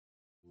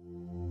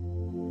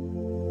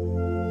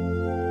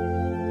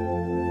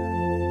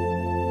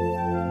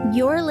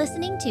You're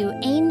listening to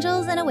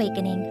Angels and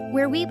Awakening,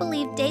 where we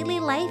believe daily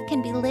life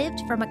can be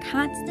lived from a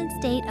constant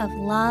state of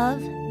love,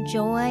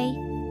 joy,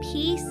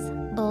 peace,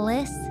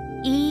 bliss,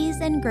 ease,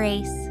 and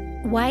grace.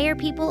 Why are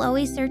people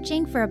always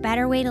searching for a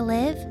better way to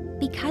live?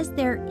 Because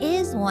there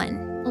is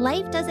one.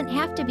 Life doesn't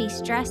have to be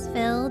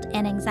stress-filled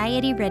and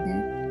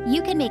anxiety-ridden.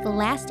 You can make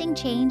lasting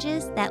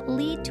changes that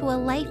lead to a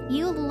life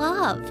you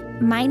love.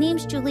 My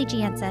name's Julie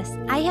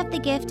Jancis. I have the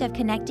gift of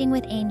connecting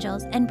with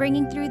angels and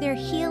bringing through their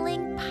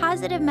healing,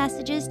 positive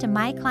messages to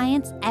my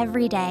clients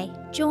every day.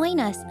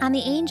 Join us on the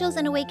Angels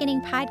and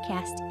Awakening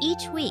podcast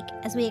each week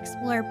as we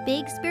explore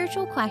big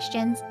spiritual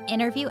questions,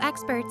 interview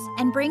experts,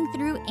 and bring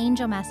through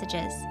angel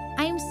messages.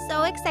 I'm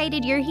so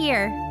excited you're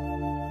here.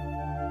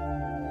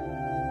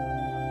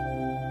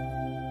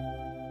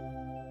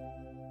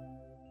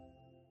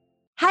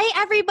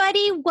 Hi,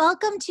 everybody.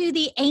 Welcome to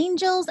the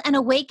Angels and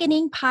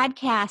Awakening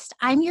podcast.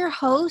 I'm your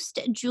host,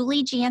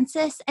 Julie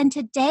Jancis, and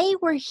today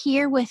we're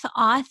here with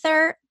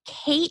author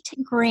Kate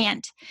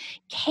Grant.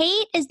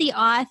 Kate is the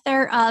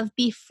author of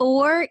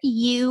Before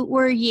You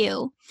Were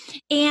You,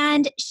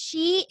 and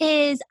she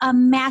is a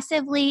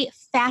massively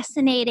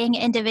fascinating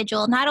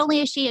individual. Not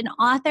only is she an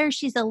author,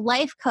 she's a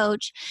life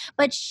coach,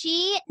 but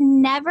she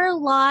never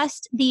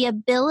lost the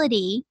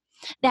ability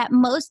that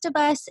most of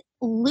us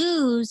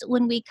lose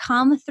when we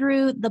come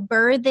through the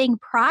birthing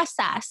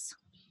process.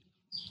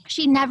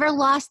 She never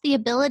lost the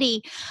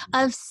ability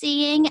of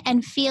seeing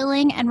and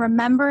feeling and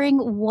remembering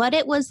what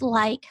it was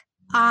like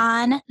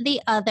on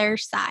the other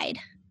side.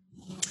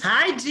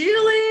 Hi,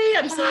 Julie.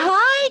 I'm so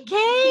Hi,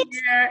 Kate.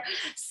 here.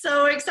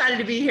 So excited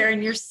to be here,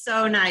 and you're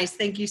so nice.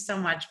 Thank you so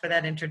much for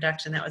that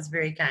introduction. That was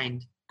very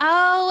kind.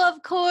 Oh,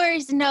 of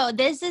course. No,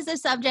 this is a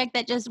subject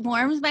that just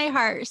warms my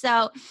heart.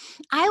 So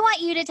I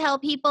want you to tell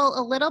people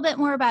a little bit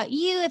more about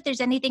you, if there's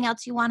anything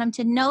else you want them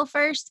to know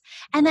first.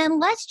 And then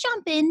let's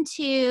jump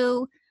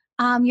into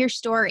your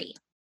story.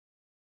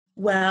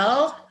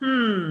 Well,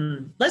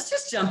 let's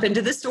just jump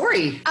into the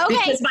story. Okay.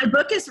 Because my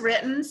book is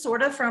written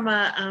sort of from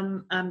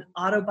an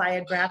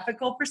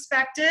autobiographical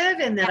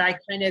perspective, and that I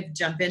kind of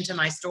jump into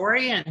my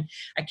story, and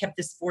I kept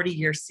this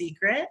 40-year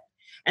secret.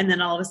 And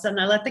then all of a sudden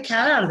I let the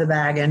cat out of the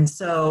bag. And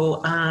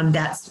so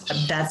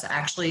that's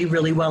actually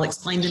really well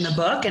explained in the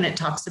book. And it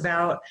talks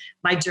about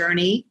my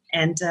journey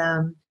and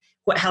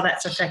how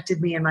that's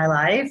affected me in my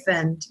life.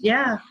 And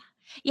yeah.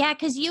 Yeah,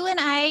 because you and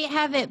I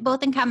have it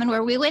both in common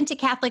where we went to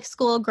Catholic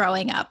school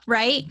growing up,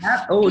 right?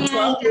 Yeah. Oh, and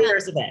 12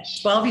 years of it.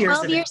 12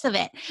 years of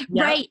it.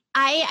 Yep. Right.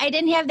 I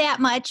didn't have that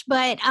much,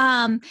 but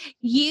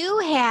you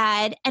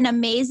had an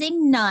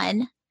amazing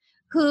nun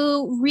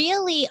who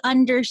really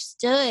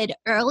understood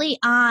early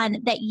on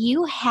that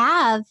you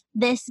have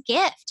this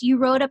gift. You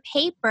wrote a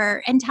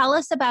paper, and tell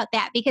us about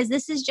that, because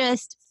this is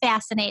just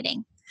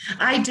fascinating.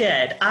 I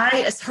did.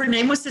 Her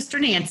name was Sister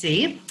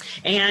Nancy,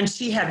 and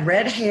she had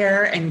red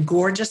hair and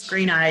gorgeous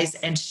green eyes,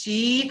 and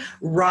she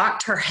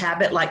rocked her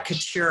habit like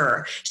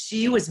couture.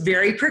 She was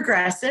very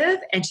progressive,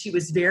 and she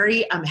was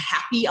very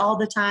happy all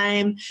the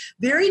time,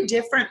 very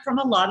different from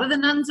a lot of the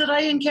nuns that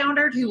I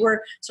encountered, who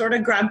were sort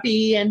of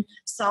grumpy and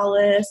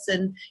solace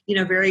and,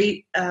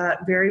 very,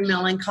 very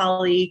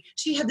melancholy.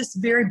 She had this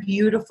very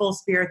beautiful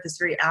spirit, this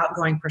very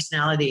outgoing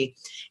personality.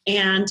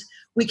 And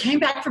we came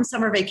back from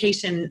summer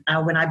vacation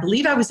when I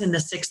believe I was in the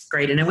 6th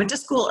grade, and I went to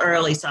school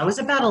early, so I was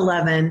about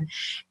 11,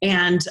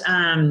 and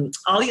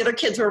all the other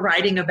kids were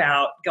writing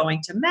about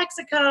going to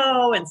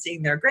Mexico and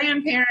seeing their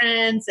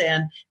grandparents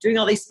and doing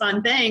all these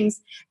fun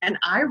things, and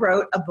I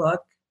wrote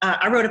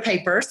a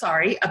paper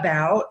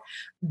about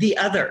the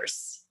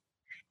others.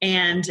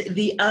 And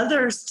the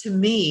others to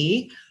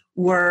me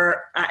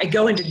I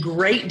go into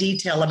great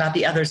detail about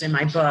the others in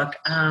my book,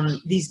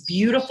 these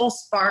beautiful,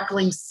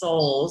 sparkling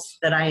souls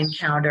that I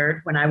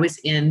encountered when I was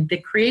in the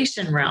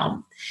creation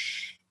realm,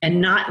 and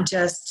not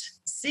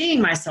just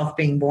seeing myself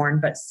being born,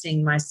 but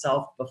seeing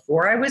myself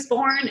before I was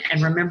born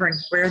and remembering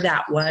where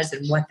that was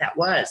and what that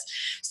was.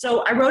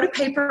 So I wrote a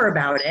paper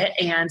about it,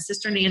 and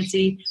Sister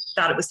Nancy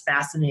thought it was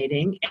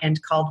fascinating and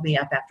called me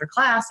up after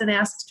class and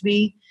asked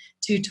me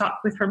to talk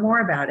with her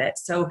more about it.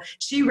 So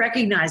she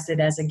recognized it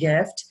as a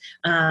gift.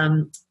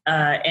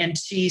 And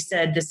she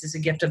said, this is a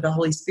gift of the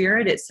Holy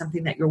Spirit. It's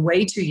something that you're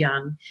way too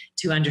young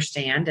to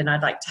understand, and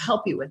I'd like to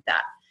help you with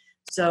that.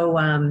 So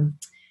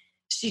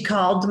she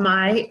called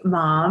my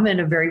mom,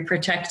 and a very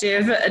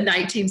protective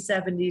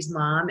 1970s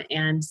mom,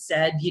 and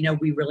said,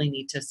 we really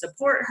need to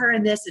support her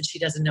in this, and she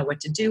doesn't know what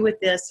to do with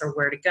this or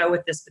where to go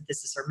with this, but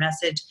this is her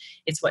message.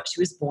 It's what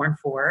she was born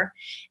for.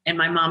 And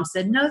my mom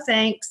said, no,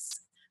 thanks.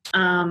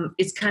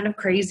 It's kind of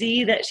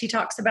crazy that she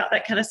talks about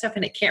that kind of stuff,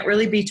 and it can't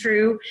really be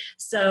true.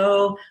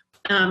 So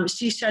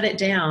she shut it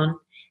down,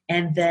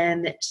 and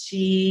then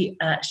she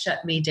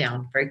shut me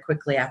down very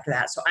quickly after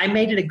that. So I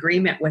made an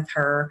agreement with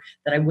her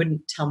that I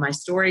wouldn't tell my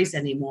stories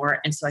anymore,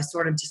 and so I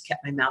sort of just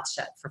kept my mouth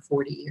shut for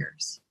 40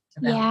 years.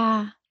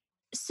 Yeah.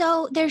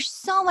 So there's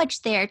so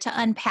much there to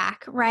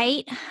unpack,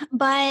 right?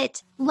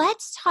 But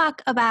let's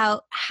talk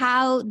about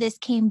how this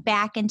came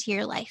back into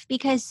your life,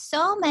 because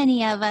so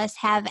many of us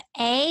have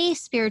a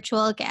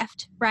spiritual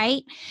gift,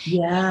 right?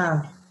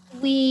 Yeah.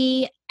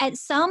 we at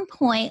some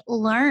point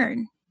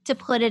learn to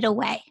put it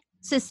away.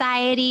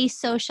 Society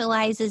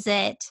socializes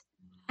it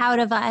out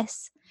of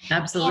us.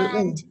 Absolutely.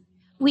 And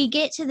we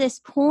get to this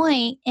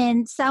point,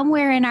 and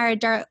somewhere in our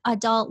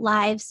adult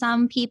lives,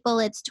 some people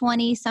it's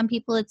 20, some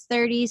people it's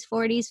 30s,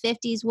 40s,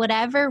 50s,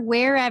 whatever,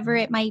 wherever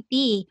it might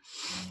be.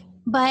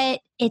 But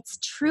it's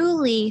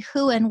truly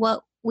who and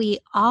what we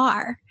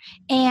are.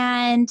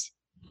 And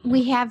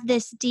we have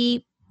this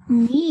deep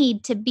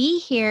need to be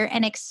here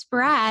and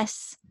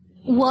express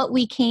what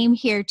we came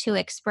here to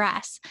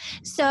express.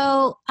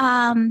 So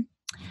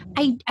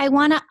I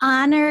want to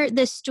honor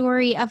the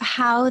story of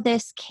how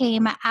this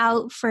came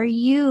out for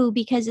you,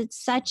 because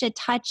it's such a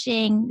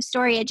touching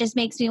story. It just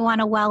makes me want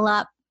to well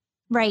up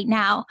right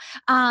now.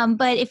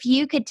 But if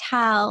you could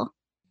tell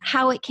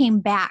how it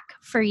came back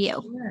for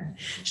you.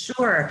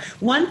 Sure.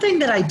 One thing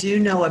that I do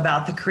know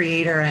about the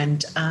Creator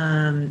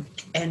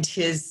and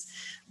his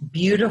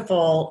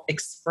beautiful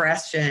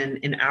expression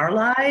in our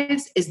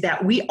lives is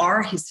that we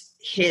are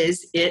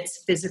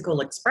its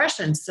physical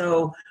expression.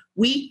 So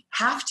we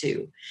have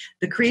to.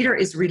 The Creator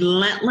is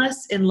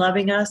relentless in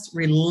loving us,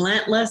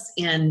 relentless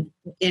in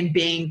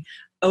being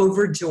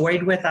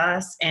overjoyed with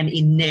us and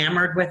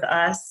enamored with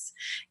us.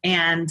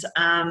 And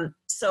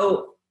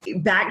so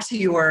back to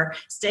your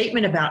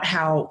statement about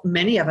how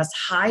many of us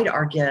hide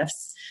our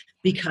gifts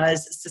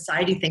because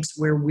society thinks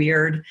we're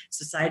weird.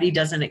 Society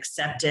doesn't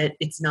accept it.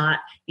 It's not,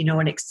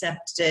 an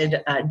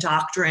accepted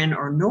doctrine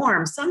or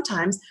norm.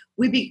 Sometimes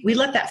we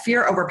let that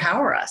fear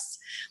overpower us.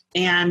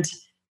 And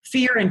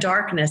fear and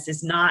darkness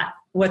is not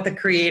what the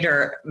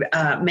Creator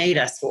made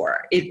us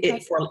for.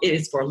 It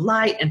is for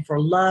light and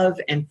for love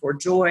and for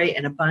joy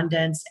and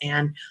abundance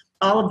and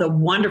all of the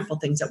wonderful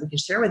things that we can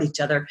share with each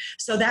other.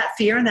 So that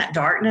fear and that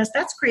darkness,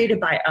 that's created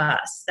by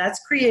us. That's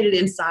created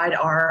inside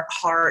our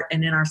heart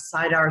and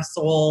inside our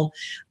soul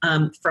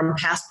from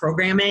past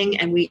programming.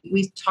 And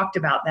we talked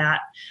about that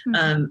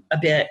a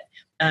bit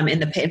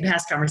in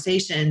past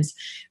conversations.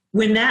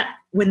 When that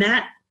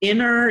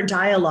inner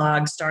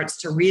dialogue starts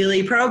to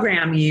really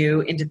program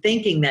you into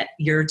thinking that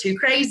you're too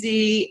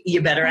crazy,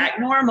 you better act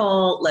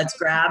normal, let's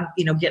grab,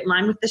 get in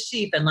line with the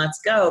sheep and let's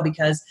go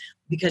because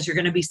you're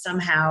going to be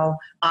somehow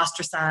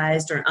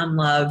ostracized or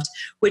unloved,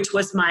 which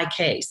was my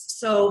case.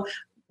 So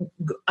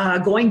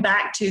going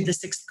back to the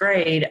 6th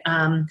grade,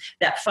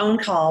 that phone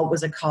call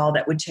was a call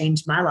that would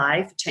change my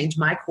life, change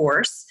my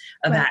course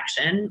of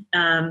action.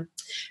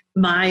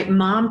 My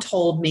mom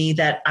told me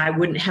that I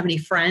wouldn't have any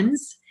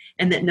friends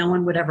and that no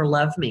one would ever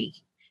love me.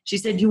 She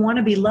said, you want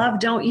to be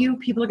loved, don't you?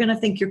 People are going to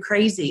think you're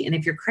crazy. And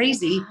if you're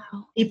crazy,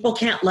 people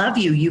can't love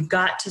you. You've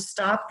got to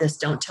stop this.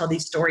 Don't tell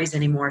these stories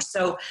anymore.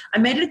 So I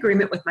made an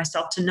agreement with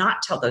myself to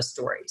not tell those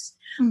stories.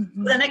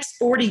 Mm-hmm. For the next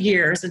 40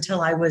 years,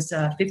 until I was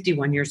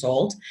 51 years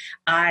old,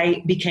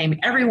 I became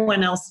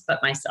everyone else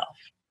but myself.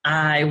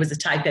 I was a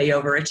type A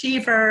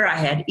overachiever. I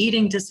had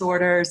eating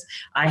disorders.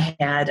 I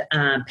had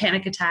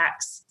panic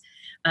attacks.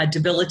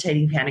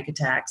 Debilitating panic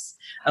attacks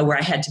where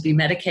I had to be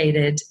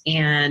medicated.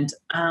 And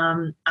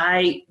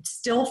I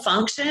still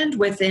functioned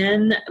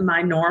within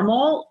my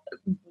normal,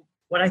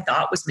 what I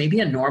thought was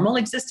maybe a normal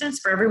existence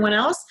for everyone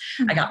else.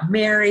 I got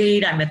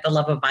married. I met the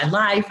love of my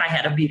life. I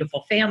had a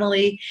beautiful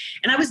family.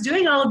 And I was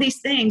doing all of these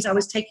things. I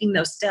was taking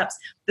those steps,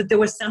 but there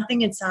was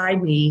something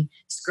inside me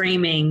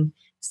screaming,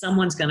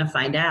 someone's going to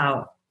find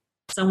out.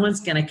 Someone's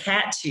going to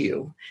catch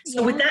you.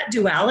 So with that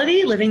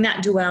duality, living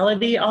that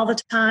duality all the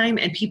time,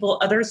 and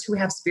others who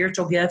have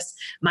spiritual gifts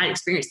might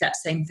experience that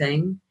same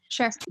thing.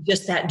 Sure.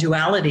 Just that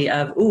duality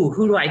of,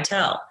 who do I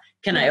tell?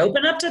 Can I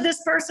open up to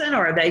this person,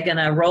 or are they going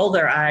to roll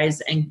their eyes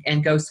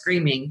and go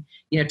screaming,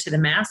 to the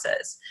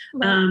masses?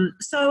 Right.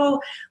 So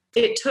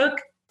it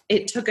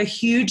took a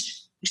huge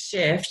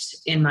shift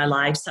in my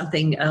life,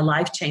 a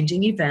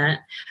life-changing event.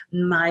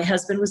 My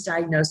husband was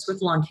diagnosed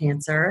with lung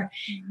cancer,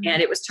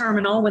 and it was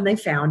terminal when they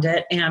found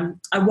it. And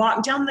I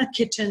walked down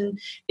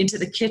into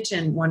the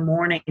kitchen one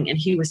morning, and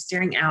he was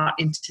staring out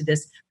into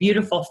this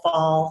beautiful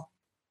fall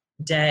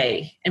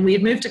day. And we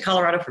had moved to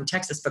Colorado from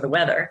Texas for the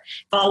weather.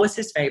 Fall was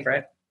his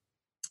favorite.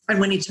 And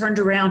when he turned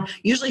around,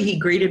 usually he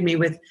greeted me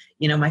with,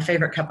 my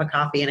favorite cup of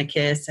coffee and a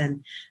kiss.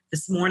 And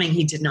this morning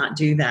he did not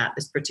do that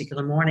this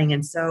particular morning.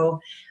 And so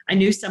I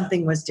knew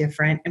something was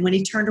different. And when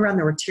he turned around,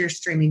 there were tears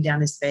streaming down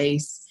his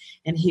face,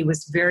 and he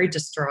was very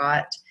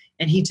distraught,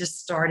 and he just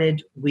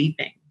started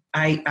weeping.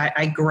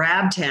 I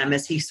grabbed him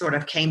as he sort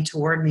of came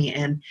toward me,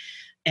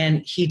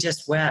 and he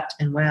just wept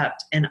and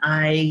wept. And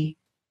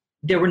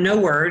there were no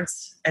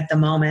words at the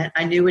moment.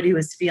 I knew what he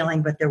was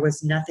feeling, but there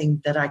was nothing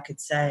that I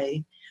could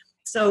say.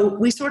 So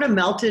we sort of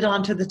melted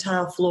onto the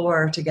tile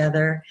floor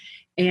together,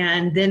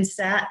 and then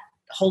sat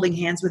holding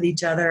hands with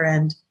each other.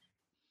 And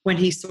when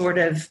he sort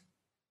of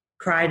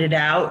cried it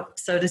out,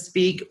 so to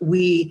speak,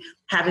 we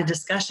had a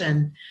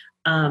discussion.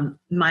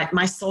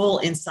 My soul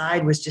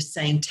inside was just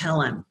saying,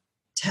 tell him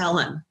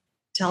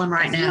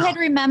right now. You had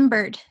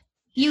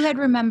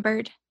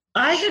remembered.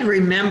 I had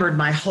remembered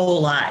my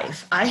whole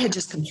life. I had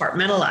just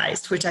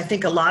compartmentalized, which I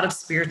think a lot of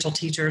spiritual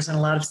teachers and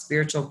a lot of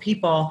spiritual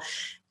people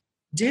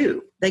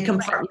do. They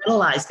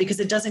compartmentalize because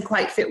it doesn't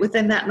quite fit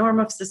within that norm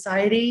of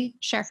society.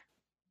 Sure.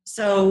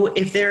 So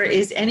if there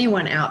is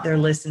anyone out there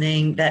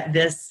listening that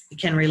this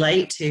can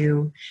relate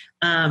to,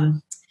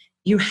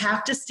 you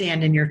have to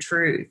stand in your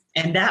truth.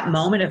 And that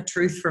moment of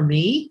truth for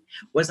me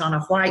was on a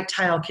white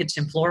tile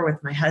kitchen floor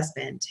with my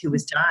husband who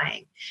was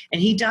dying.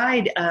 And he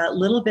died a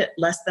little bit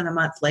less than a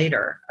month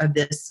later of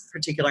this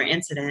particular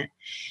incident.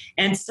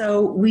 And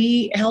so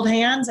we held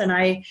hands and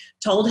I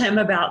told him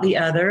about the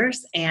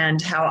others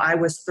and how I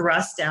was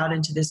thrust out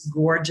into this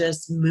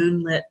gorgeous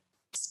moonlit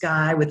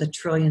sky with 1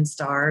 trillion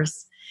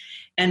stars.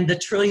 And the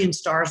trillion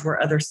stars were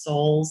other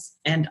souls.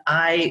 And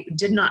I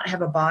did not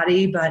have a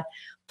body, but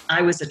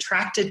I was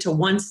attracted to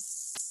one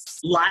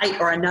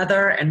light or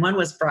another, and one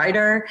was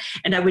brighter.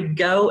 And I would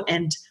go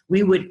and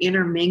we would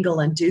intermingle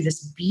and do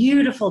this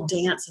beautiful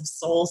dance of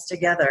souls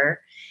together.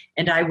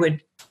 And I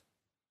would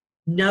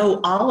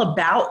know all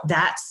about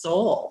that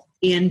soul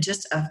in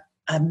just a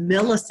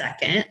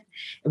millisecond.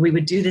 And we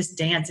would do this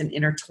dance and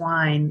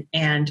intertwine,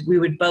 and we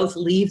would both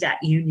leave that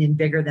union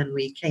bigger than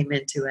we came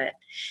into it.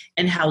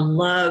 And how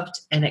loved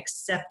and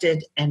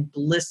accepted and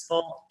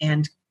blissful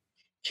and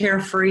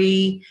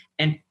carefree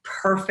and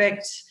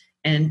perfect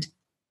and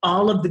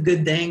all of the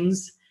good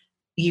things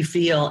you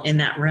feel in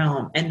that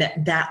realm. And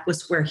that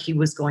was where he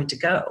was going to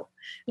go,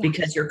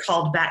 because you're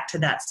called back to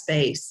that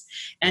space.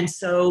 And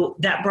so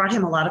that brought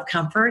him a lot of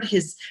comfort.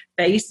 His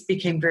face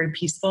became very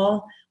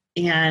peaceful,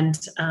 and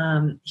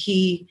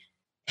he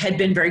had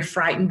been very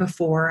frightened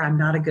before. I'm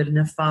not a good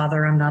enough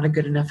father. I'm not a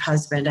good enough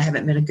husband. I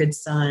haven't been a good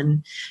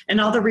son,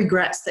 and all the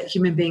regrets that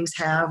human beings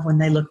have when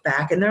they look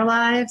back in their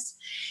lives.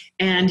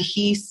 And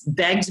he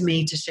begged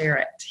me to share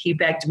it. He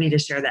begged me to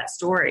share that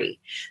story.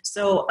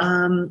 So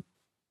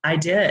I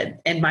did.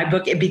 And my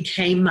book, it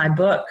became my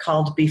book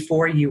called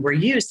Before You Were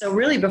You. So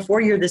really, before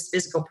you're this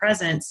physical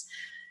presence,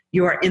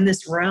 you are in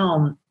this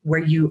realm where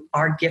you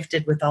are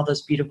gifted with all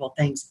those beautiful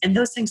things. And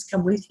those things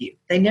come with you.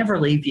 They never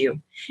leave you.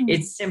 Mm-hmm.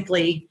 It's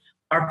simply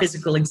our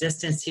physical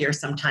existence here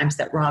sometimes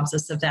that robs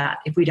us of that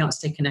if we don't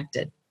stay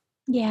connected.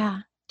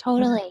 Yeah,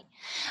 totally.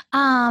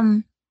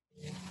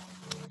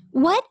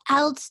 What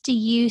else do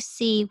you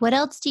see? What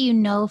else do you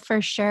know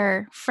for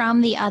sure from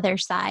the other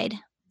side?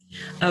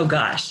 Oh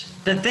gosh,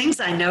 the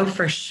things I know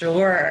for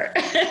sure.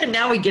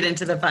 Now we get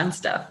into the fun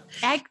stuff.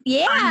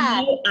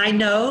 Yeah. I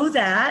know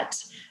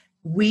that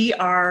we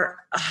are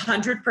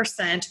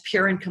 100%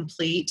 pure and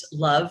complete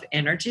love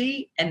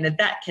energy, and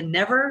that can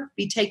never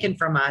be taken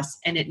from us,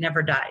 and it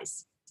never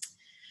dies.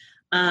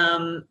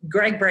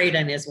 Gregg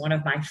Braden is one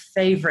of my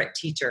favorite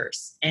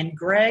teachers, and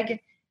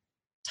Gregg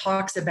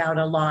talks about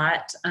a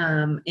lot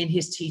in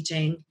his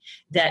teaching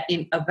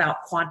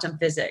about quantum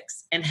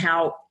physics and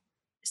how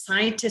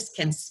scientists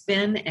can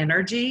spin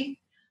energy,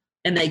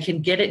 and they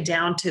can get it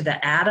down to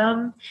the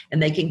atom,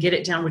 and they can get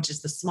it down, which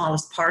is the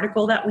smallest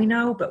particle that we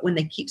know. But when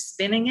they keep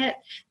spinning it,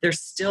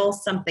 there's still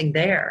something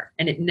there,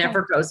 and it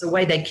never goes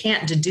away. They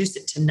can't deduce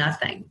it to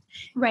nothing.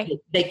 Right.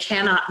 They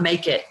cannot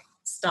make it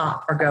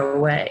stop or go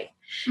away.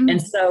 Mm-hmm.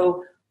 And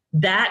so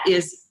that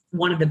is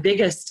one of the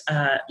biggest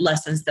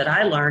lessons that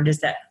I learned, is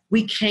that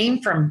we came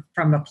from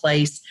a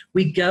place,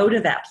 we go to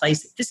that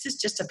place. This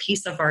is just a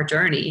piece of our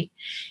journey,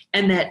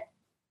 and that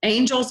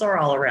angels are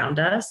all around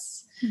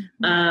us.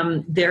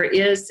 Mm-hmm. There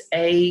is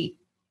a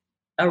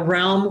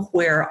realm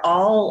where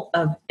all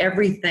of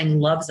everything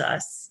loves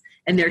us,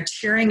 and they're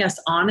cheering us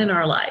on in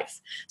our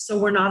life. So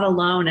we're not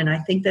alone. And I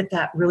think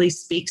that really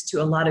speaks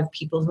to a lot of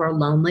people who are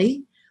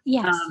lonely.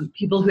 Yes.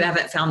 People who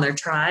haven't found their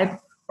tribe,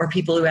 or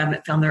people who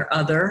haven't found their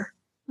other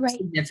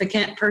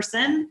significant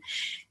person,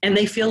 and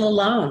they feel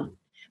alone.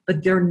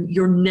 But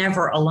you're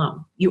never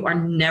alone. You are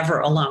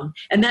never alone.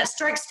 And that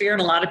strikes fear in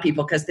a lot of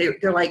people, because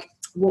they're like,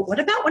 well, what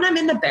about when I'm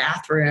in the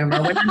bathroom,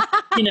 or when I'm,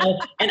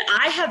 and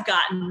I have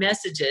gotten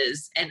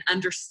messages and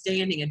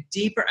understanding, a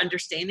deeper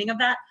understanding of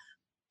that.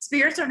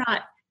 Spirits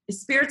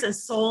and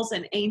souls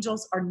and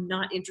angels are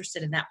not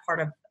interested in that part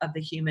of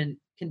the human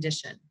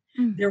condition.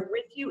 Mm-hmm. They're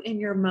with you in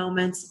your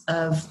moments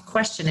of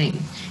questioning,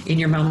 in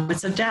your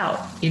moments of doubt,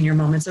 in your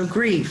moments of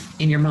grief,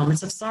 in your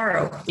moments of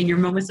sorrow, in your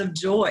moments of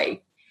joy.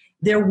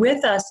 They're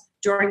with us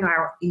during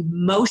our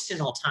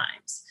emotional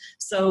times.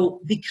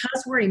 So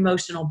because we're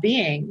emotional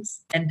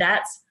beings, and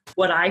that's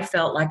what I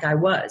felt like I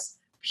was,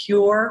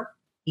 pure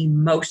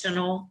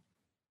emotional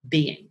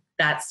being.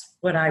 That's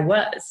what I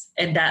was.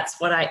 And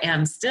that's what I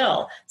am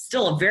still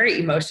a very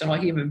emotional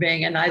human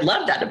being. And I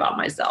love that about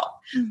myself.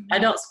 Mm-hmm. I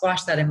don't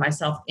squash that in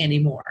myself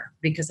anymore,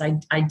 because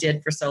I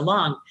did for so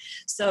long.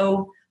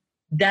 So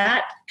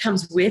that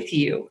comes with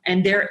you,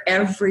 and they're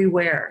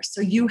everywhere. So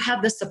you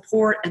have the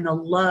support and the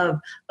love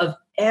of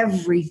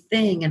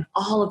everything and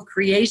all of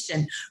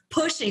creation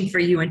pushing for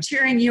you and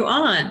cheering you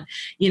on,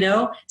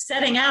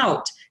 setting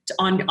out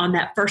on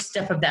that first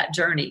step of that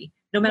journey.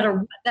 No matter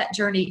what that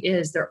journey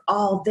is, they're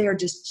all there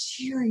just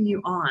cheering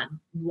you on,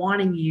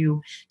 wanting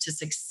you to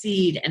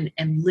succeed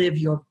and live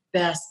your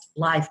best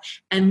life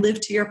and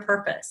live to your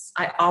purpose.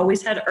 I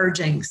always had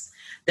urgings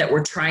that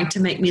were trying to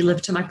make me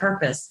live to my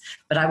purpose,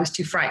 but I was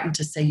too frightened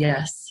to say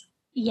yes.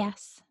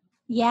 Yes.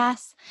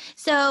 Yes.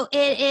 So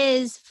it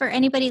is, for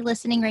anybody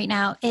listening right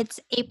now, it's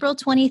April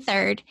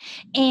 23rd.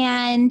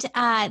 And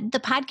the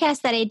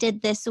podcast that I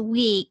did this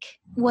week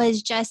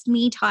was just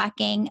me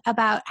talking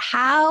about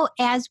how,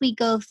 as we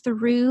go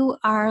through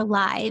our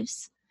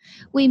lives,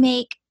 we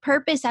make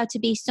purpose out to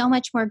be so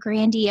much more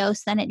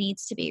grandiose than it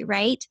needs to be,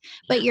 right?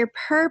 But your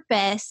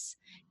purpose,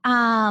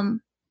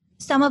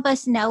 some of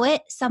us know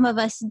it, some of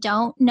us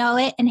don't know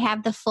it and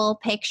have the full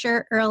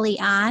picture early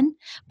on.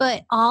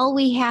 But all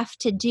we have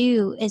to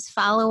do is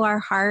follow our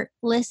heart,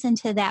 listen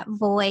to that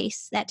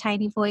voice, that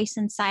tiny voice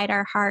inside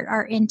our heart,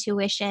 our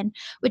intuition,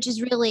 which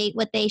is really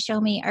what they show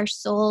me, our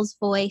soul's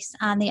voice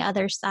on the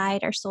other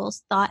side, our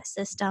soul's thought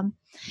system.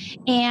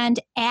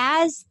 And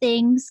as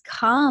things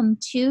come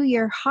to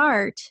your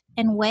heart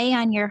and weigh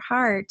on your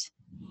heart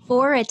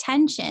for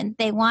attention,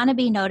 they want to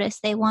be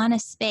noticed, they want a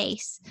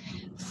space.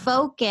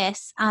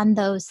 Focus on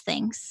those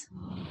things.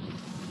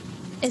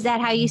 Is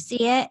that how you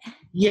see it?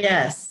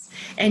 Yes.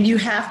 And you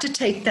have to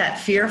take that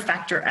fear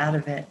factor out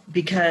of it,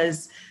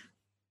 because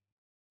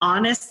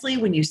honestly,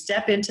 when you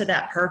step into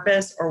that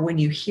purpose, or when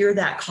you hear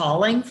that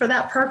calling for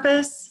that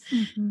purpose,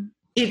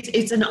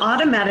 it's an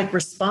automatic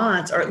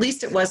response, or at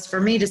least it was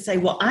for me, to say,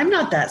 well, I'm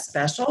not that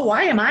special.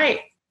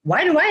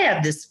 Why do I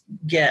have this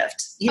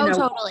gift?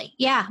 Totally.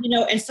 Yeah.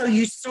 And so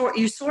you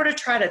sort of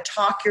try to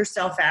talk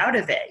yourself out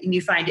of it, and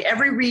you find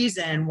every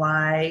reason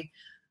why.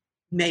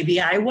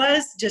 Maybe I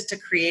was just a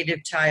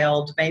creative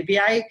child. Maybe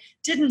I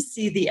didn't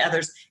see the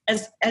others.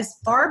 As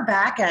far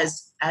back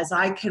as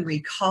I can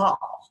recall,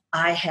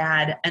 I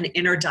had an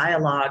inner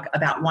dialogue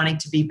about wanting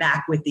to be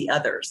back with the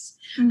others.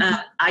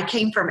 I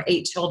came from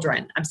 8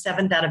 children. I'm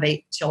 7th out of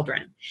 8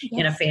 children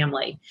in a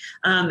family.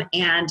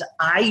 And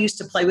I used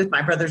to play with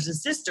my brothers and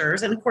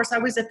sisters. And of course, I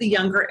was at the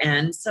younger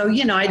end. So,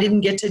 I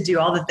didn't get to do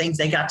all the things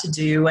they got to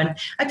do. And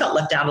I felt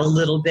left out a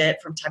little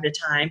bit from time to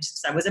time, just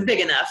because I wasn't big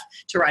enough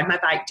to ride my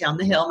bike down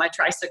the hill. My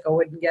tricycle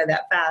wouldn't go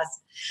that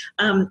fast.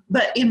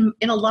 But in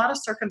a lot of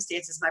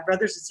circumstances, my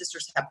brothers and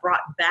sisters have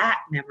brought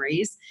back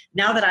memories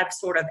now that I'm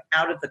sort of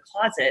out of the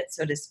closet,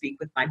 so to speak,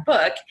 with my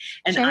book.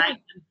 And Sure.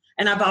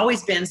 I've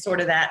always been sort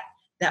of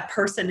that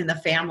person in the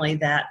family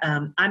that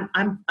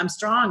I'm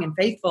strong and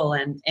faithful,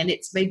 and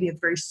it's made me a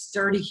very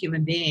sturdy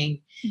human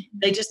being.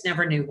 They just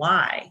never knew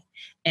why.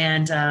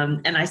 And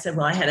I said,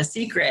 well, I had a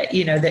secret,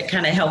 that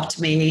kind of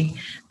helped me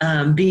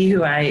be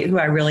who I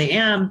really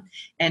am,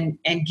 and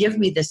give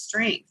me the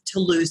strength to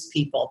lose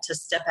people, to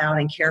step out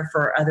and care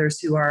for others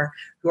who are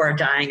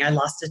dying. I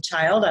lost a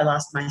child. I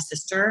lost my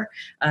sister.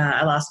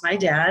 I lost my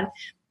dad.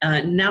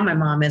 Now my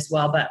mom as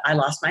well, but I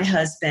lost my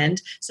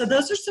husband. So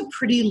those are some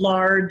pretty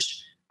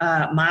large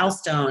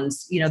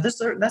milestones.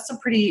 That's some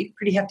pretty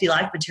hefty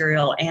life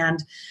material.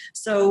 And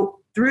so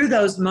through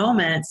those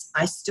moments,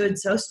 I stood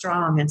so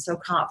strong and so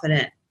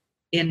confident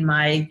in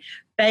my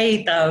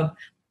faith of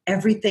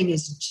everything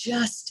is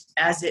just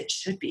as it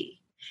should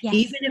be. Yes.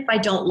 Even if I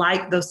don't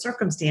like those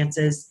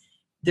circumstances,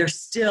 they're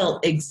still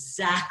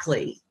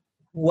exactly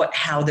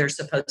how they're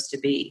supposed to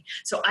be.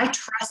 So I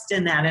trust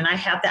in that, and I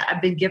have that.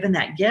 I've been given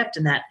that gift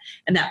and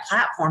that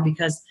platform,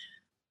 because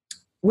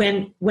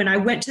when I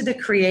went to the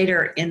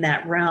Creator in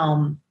that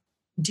realm,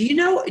 have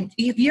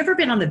you ever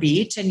been on the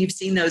beach and you've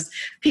seen those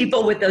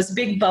people with those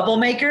big bubble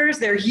makers?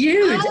 They're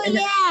huge.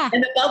 Oh,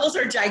 and the bubbles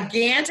are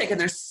gigantic, and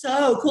they're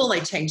so cool.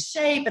 They change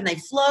shape and they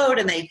float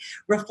and they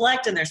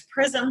reflect, and there's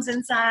prisms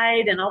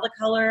inside and all the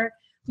color.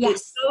 Yes.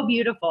 It's so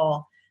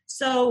beautiful.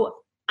 So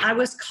I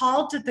was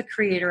called to the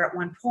Creator at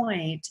one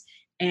point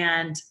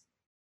and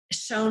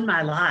shown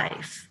my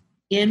life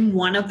in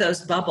one of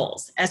those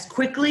bubbles. As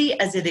quickly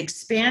as it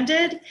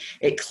expanded,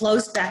 it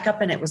closed back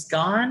up and it was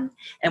gone.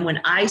 And when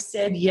I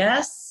said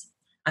yes,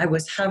 I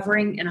was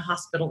hovering in a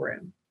hospital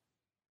room.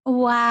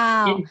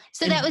 Wow.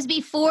 So that was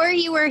before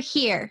you were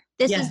here.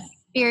 This is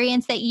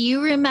experience that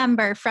you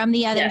remember from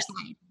the other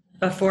side.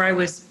 Before I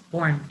was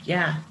born.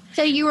 Yeah.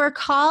 So you were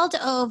called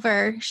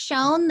over,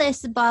 shown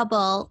this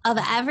bubble of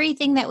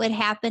everything that would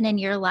happen in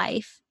your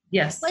life.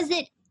 Yes. Was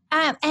it,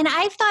 and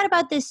I've thought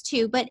about this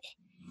too, but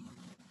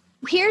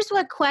here's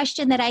what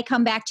question that I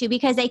come back to,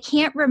 because I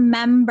can't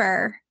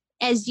remember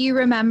as you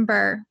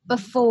remember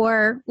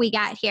before we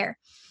got here.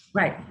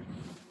 Right.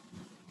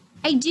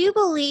 I do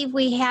believe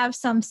we have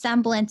some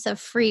semblance of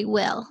free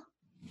will.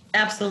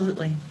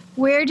 Absolutely.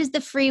 Where does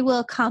the free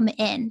will come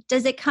in?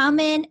 Does it come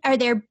in? Are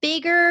there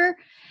bigger,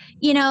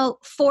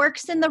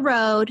 forks in the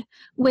road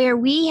where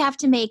we have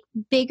to make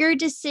bigger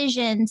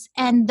decisions,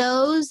 and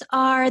those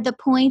are the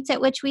points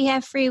at which we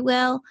have free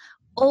will?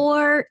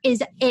 Or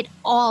is it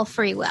all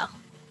free will?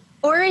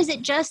 Or is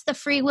it just the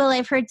free will?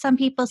 I've heard some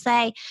people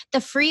say the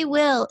free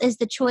will is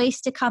the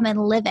choice to come and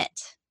live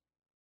it.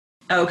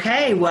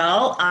 Okay,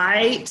 well,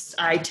 I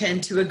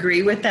tend to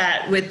agree with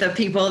that, with the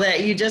people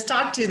that you just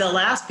talked to, the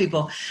last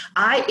people.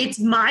 It's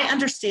my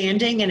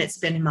understanding, and it's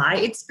been my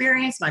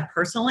experience, my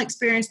personal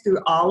experience through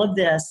all of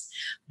this,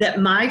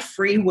 that my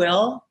free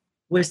will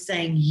was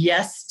saying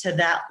yes to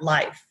that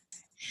life.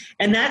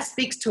 And that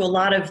speaks to a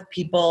lot of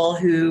people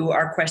who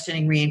are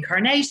questioning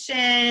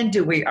reincarnation.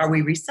 Are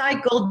we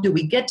recycled? Do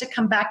we get to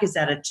come back? Is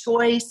that a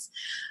choice?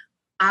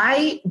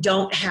 I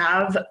don't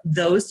have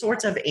those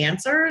sorts of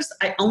answers.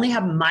 I only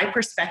have my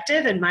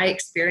perspective and my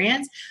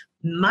experience.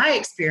 My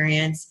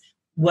experience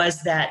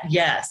was that,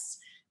 yes,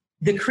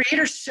 the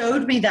Creator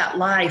showed me that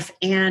life.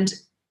 And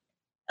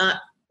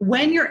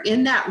when you're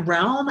in that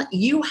realm,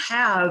 you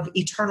have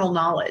eternal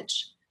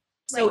knowledge.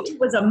 So Right. it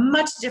was a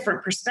much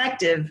different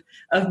perspective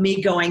of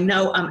me going,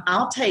 no,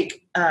 I'll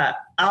take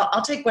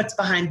what's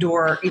behind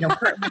door,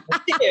 curtain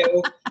number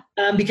 2,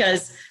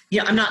 because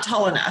I'm not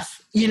tall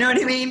enough. You know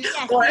what I mean?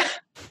 Yes.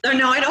 Or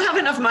no, I don't have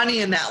enough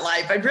money in that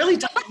life. I really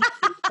don't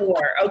have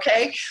before.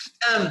 Okay,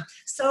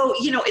 so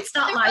it's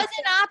not There like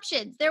wasn't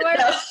options. There were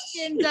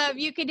options of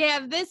you could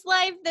have this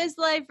life,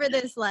 or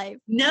this life.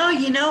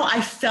 no,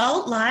 I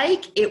felt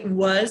like it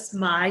was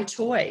my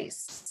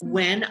choice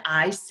when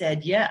I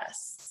said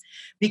yes.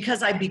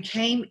 Because I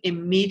became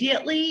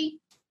immediately,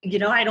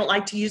 I don't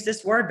like to use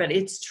this word, but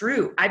it's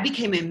true. I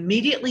became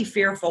immediately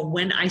fearful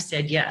when I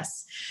said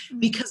yes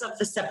because of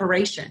the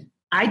separation.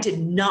 I did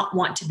not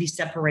want to be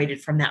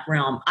separated from that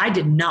realm. I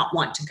did not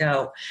want to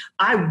go.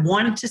 I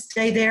wanted to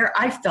stay there.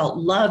 I felt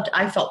loved.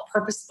 I felt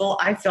purposeful.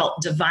 I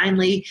felt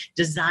divinely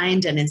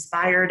designed and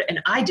inspired,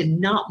 and I did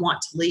not want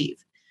to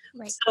leave.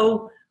 Right.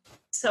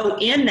 So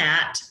in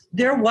that,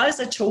 there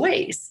was a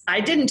choice. I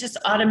didn't just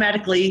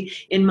automatically,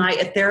 in my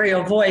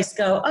ethereal voice,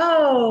 go,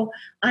 oh,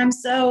 I'm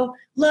so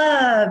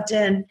loved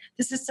and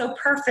this is so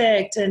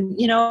perfect and,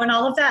 and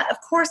all of that. Of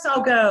course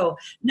I'll go.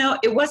 No,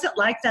 it wasn't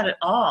like that at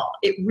all.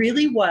 It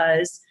really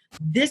was,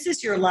 this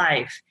is your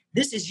life.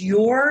 This is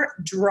your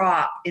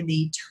drop in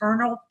the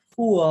eternal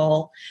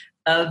pool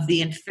of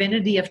the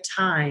infinity of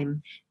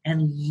time,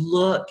 and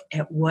look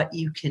at what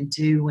you can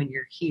do when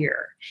you're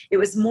here. It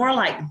was more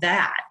like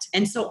that.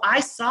 And so I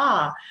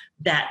saw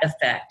that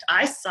effect.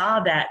 I saw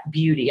that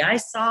beauty. I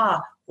saw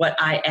what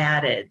I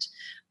added.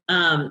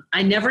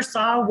 I never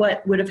saw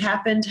what would have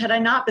happened had I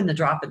not been the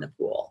drop in the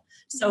pool.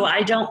 So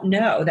I don't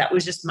know. That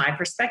was just my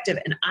perspective.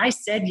 And I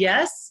said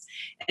yes.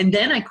 And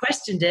then I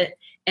questioned it,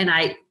 and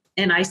I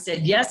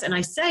said yes. And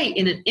I say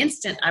in an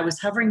instant, I was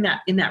hovering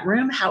in that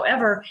room.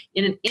 However,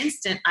 in an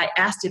instant, I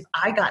asked if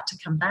I got to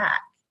come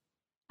back.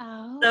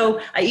 Oh.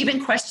 So I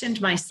even questioned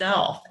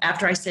myself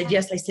after I said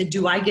yes. I said,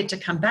 do I get to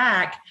come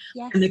back?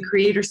 Yes. And the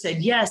Creator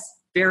said, yes,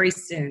 very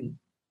soon,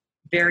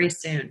 very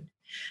soon.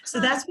 So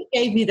that's what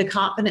gave me the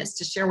confidence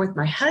to share with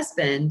my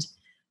husband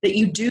that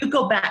you do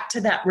go back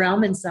to that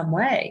realm in some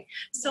way.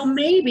 So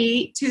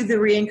maybe to the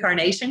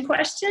reincarnation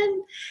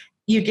question,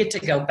 you get to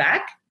go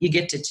back. You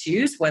get to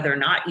choose whether or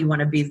not you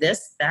want to be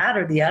this, that,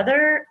 or the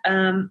other.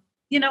 I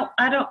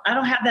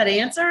don't have that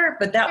answer,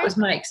 but that was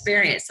my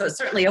experience. So it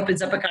certainly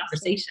opens up a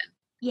conversation.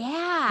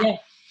 Yeah.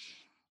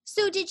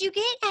 So did you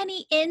get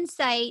any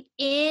insight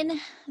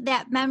in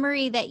that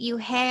memory that you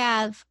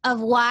have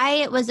of why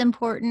it was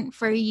important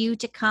for you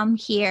to come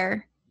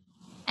here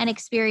and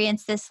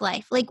experience this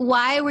life? Like,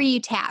 why were you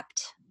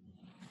tapped?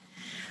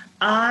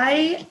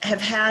 I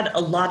have had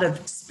a lot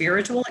of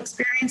spiritual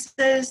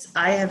experiences.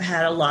 I have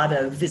had a lot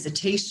of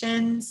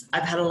visitations.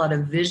 I've had a lot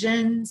of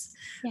visions.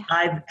 Yeah.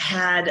 I've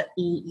had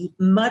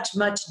much,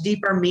 much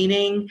deeper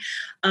meaning.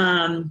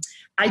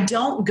 I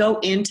don't go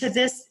into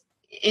this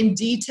in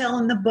detail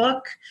in the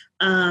book,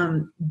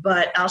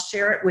 but I'll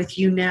share it with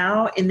you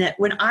now, in that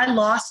when I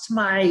lost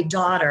my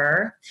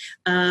daughter,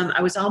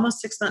 I was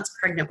almost 6 months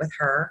pregnant with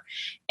her,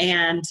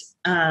 and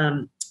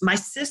my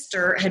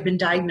sister had been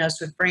diagnosed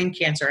with brain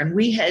cancer, and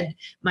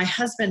my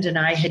husband and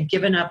I had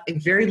given up a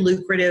very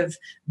lucrative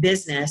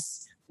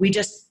business. We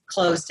just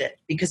closed it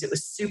because it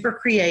was super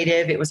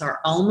creative. It was our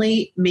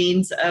only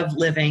means of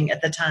living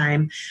at the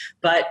time,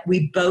 but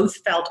we both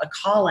felt a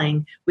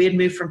calling. We had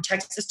moved from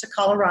Texas to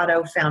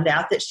Colorado, found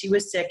out that she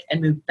was sick,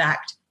 and moved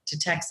back to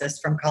Texas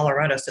from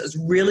Colorado. So it was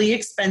really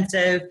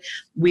expensive.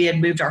 We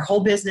had moved our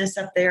whole business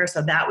up there,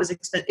 so that was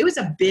expensive. It was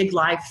a big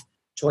life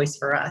choice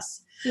for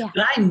us. Yeah.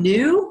 But I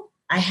knew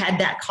I had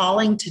that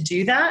calling to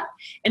do that,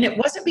 and it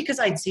wasn't because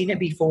I'd seen it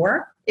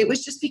before. It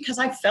was just because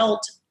I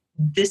felt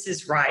this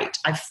is right.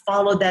 I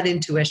followed that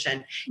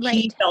intuition. Right.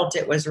 He felt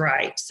it was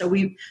right. So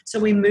we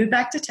moved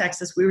back to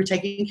Texas. We were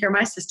taking care of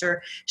my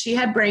sister. She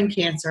had brain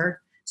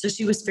cancer, so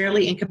she was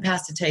fairly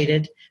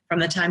incapacitated from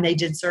the time they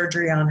did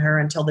surgery on her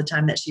until the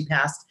time that she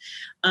passed.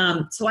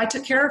 So I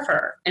took care of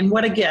her, and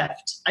what a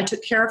gift. I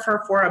took care of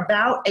her for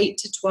about 8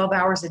 to 12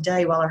 hours a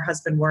day while her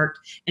husband worked,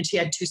 and she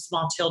had 2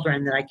 small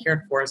children that I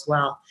cared for as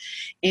well.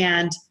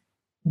 And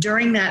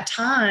during that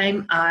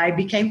time, I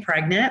became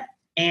pregnant,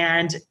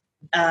 and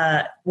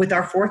with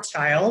our 4th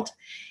child.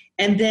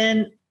 And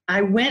then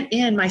I went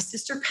in, my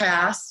sister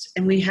passed,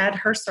 and we had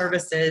her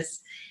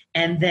services.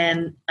 And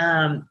then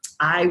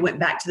I went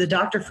back to the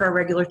doctor for a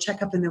regular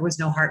checkup, and there was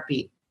no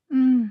heartbeat.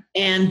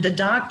 And the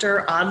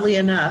doctor, oddly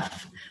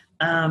enough,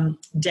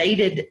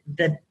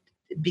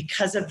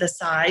 because of the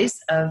size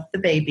of the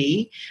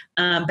baby,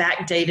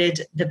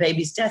 backdated the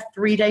baby's death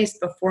 3 days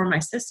before my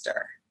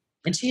sister.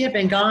 And she had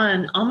been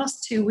gone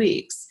almost 2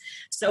 weeks.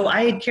 So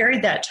I had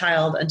carried that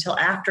child until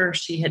after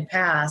she had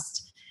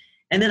passed.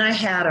 And then I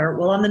had her.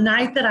 Well, on the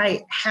night that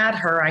I had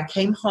her, I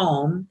came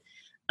home.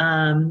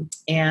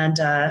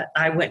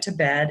 I went to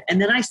bed,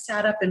 and then I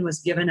sat up and was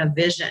given a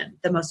vision,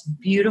 the most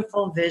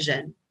beautiful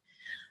vision,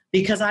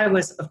 because I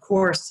was, of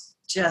course,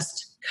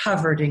 just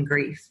covered in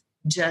grief,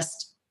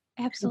 just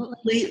Absolutely.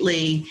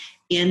 completely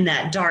in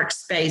that dark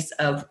space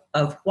of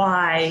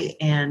why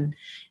and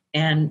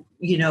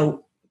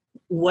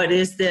what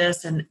is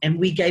this? And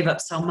we gave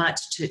up so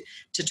much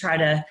to try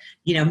to,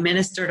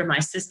 minister to my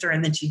sister,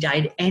 and then she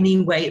died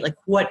anyway. Like,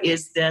 what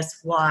is this?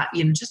 Why?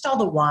 Just all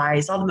the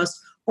whys, all the most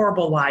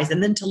horrible whys.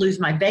 And then to lose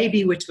my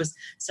baby, which was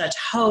such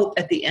hope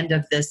at the end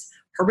of this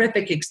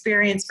horrific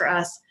experience for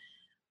us.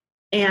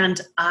 And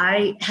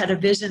I had a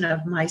vision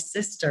of my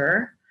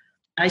sister.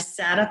 I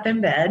sat up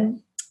in bed,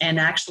 and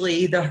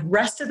actually the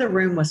rest of the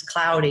room was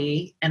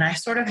cloudy, and I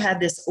sort of had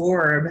this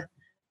orb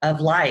of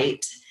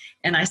light,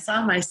 and I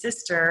saw my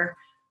sister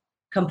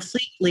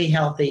completely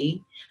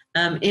healthy,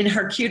 in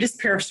her cutest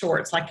pair of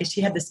shorts. Like,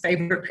 she had this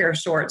favorite pair of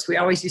shorts. We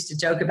always used to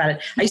joke about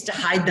it. I used to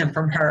hide them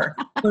from her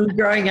when we were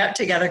growing up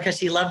together because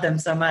she loved them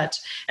so much.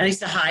 And I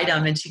used to hide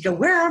them, and she'd go,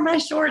 "Where are my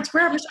shorts?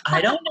 Where are my shorts?"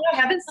 I don't know. I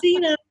haven't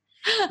seen them.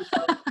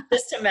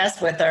 Just to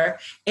mess with her.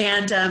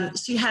 And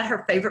she had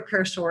her favorite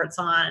pair of shorts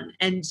on,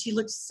 and she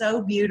looked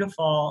so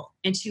beautiful.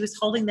 And she was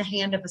holding the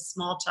hand of a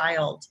small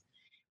child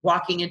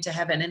walking into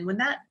heaven. And when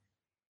that,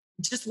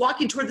 just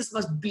walking toward this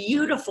most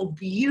beautiful,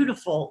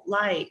 beautiful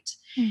light.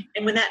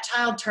 And when that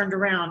child turned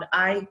around,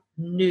 I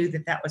knew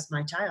that was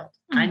my child.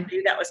 I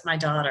knew that was my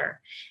daughter.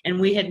 And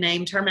we had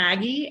named her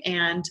Maggie.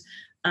 And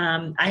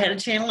I had a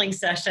channeling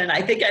session.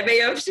 I think I may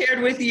have shared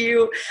with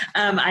you.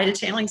 I had a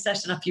channeling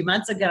session a few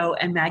months ago,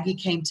 and Maggie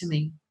came to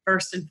me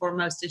first and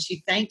foremost, and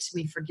she thanked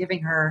me for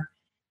giving her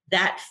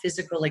that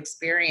physical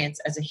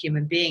experience as a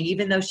human being.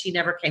 Even though she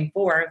never came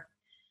forth,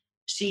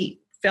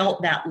 she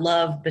felt that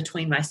love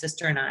between my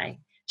sister and I.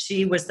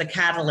 She was the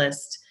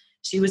catalyst.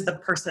 She was the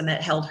person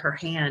that held her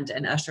hand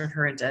and ushered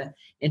her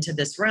into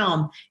this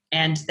realm.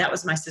 And that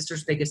was my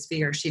sister's biggest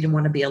fear. She didn't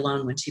want to be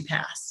alone when she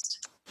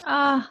passed.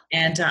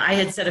 And I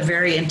had said a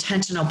very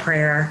intentional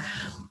prayer.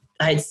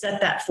 I had set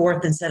that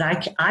forth and said,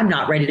 I'm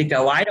not ready to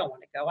go. I don't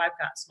want to go. I've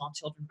got small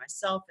children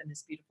myself and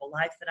this beautiful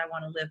life that I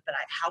want to live, but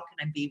how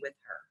can I be with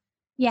her?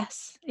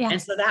 Yes. Yeah.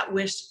 And so that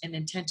wish and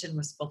intention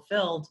was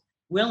fulfilled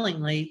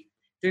willingly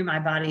through my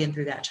body and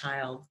through that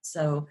child.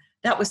 So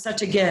that was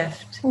such a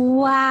gift.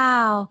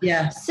 Wow.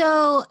 Yeah.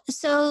 So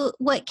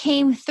what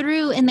came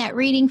through in that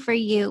reading for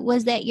you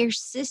was that your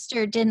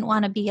sister didn't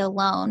want to be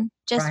alone,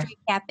 just Right.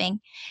 recapping,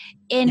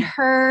 in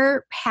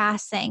her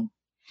passing.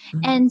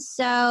 And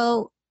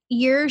so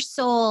your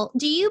soul,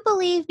 do you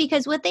believe,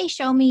 because what they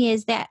show me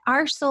is that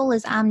our soul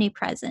is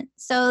omnipresent.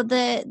 So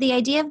the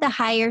idea of the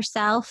higher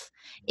self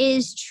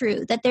is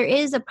true, that there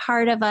is a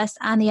part of us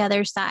on the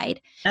other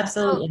side.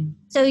 Absolutely.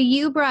 So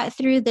you brought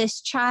through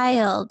this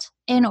child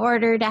in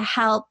order to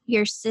help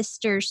your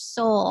sister's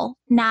soul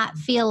not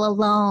feel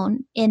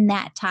alone in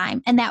that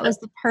time. And that was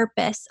the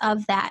purpose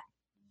of that.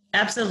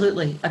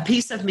 Absolutely. A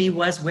piece of me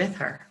was with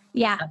her.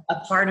 Yeah. A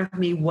part of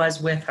me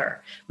was with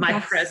her. My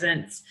Yes.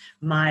 presence,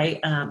 my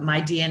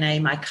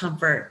DNA, my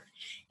comfort.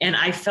 And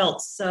I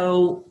felt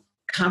so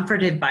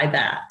comforted by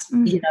that,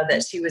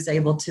 that she was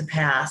able to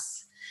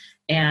pass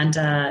and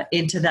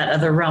into that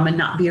other realm and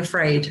not be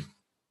afraid.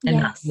 And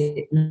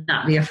Yes.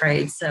 not be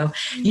afraid. So,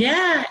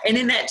 yeah. And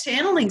in that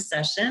channeling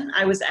session,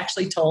 I was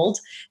actually told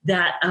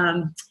that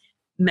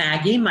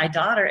Maggie, my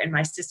daughter, and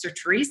my sister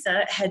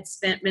Teresa had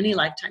spent many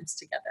lifetimes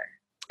together,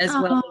 as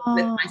well as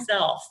with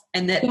myself.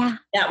 And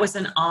that was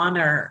an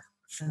honor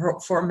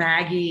for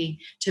Maggie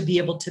to be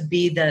able to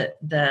be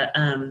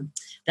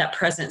that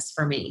presence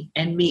for me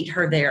and meet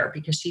her there,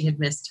 because she had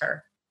missed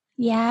her.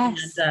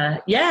 Yes.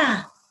 And,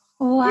 yeah.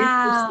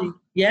 Wow.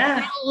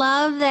 Yeah. I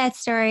love that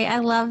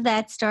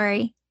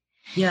story.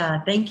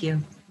 Yeah. Thank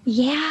you.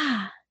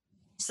 Yeah.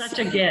 Such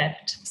a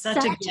gift. Such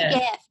a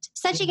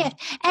gift.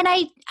 And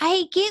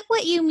I get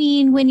what you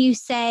mean when you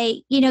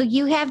say,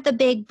 you have the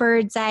big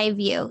bird's eye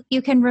view.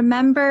 You can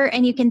remember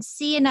and you can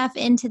see enough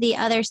into the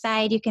other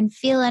side. You can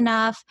feel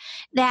enough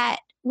that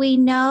we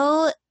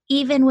know,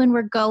 even when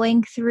we're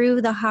going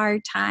through the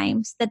hard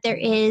times, that there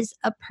is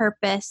a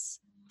purpose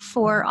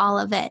for all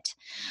of it.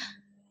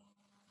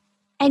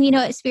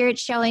 And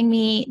Spirit's showing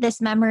me this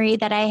memory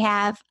that I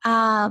have.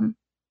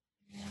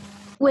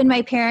 When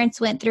my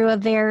parents went through a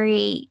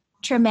very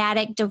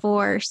traumatic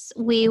divorce,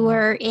 we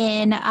were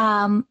in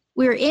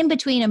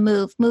between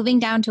moving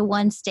down to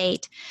one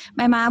state.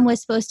 My mom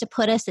was supposed to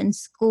put us in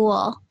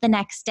school the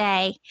next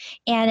day,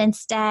 and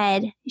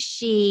instead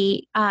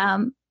she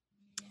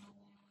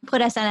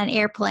put us on an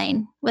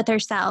airplane with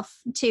herself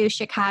to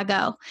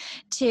Chicago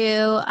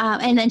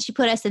and then she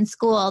put us in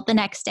school the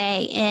next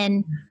day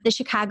in the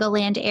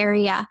Chicagoland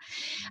area.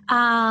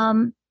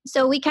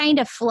 So we kind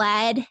of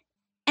fled.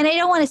 And I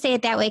don't want to say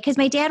it that way, because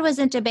my dad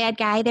wasn't a bad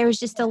guy. There was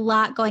just a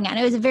lot going on.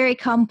 It was a very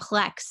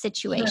complex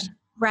situation,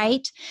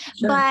 right?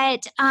 Sure.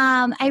 But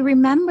I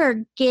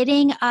remember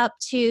getting up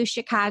to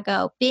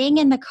Chicago, being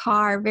in the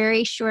car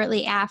very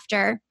shortly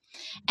after,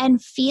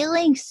 and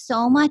feeling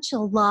so much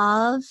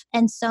love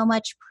and so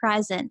much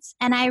presence.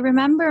 And I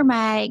remember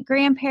my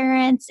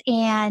grandparents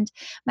and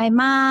my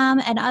mom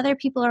and other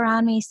people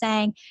around me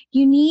saying,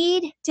 you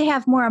need to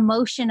have more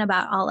emotion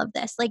about all of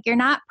this. Like, you're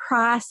not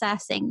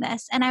processing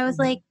this. And I was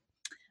like,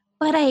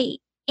 but I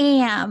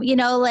am,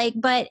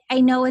 but I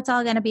know it's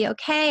all going to be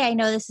okay. I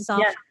know this is all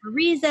for a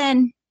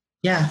reason.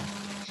 Yeah.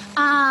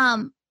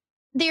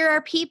 There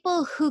are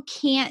people who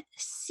can't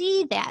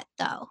see that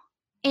though.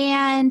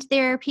 And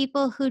there are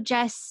people who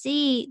just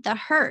see the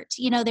hurt.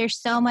 There's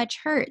so much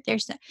hurt.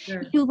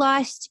 You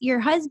lost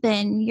your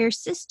husband, your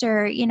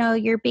sister,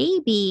 your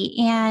baby,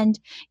 and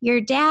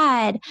your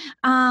dad.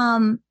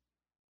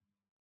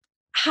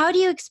 How do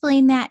you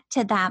explain that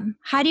to them?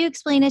 How do you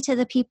explain it to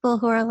the people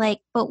who are like,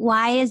 but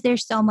why is there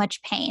so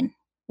much pain?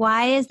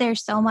 Why is there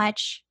so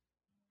much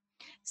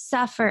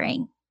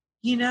suffering?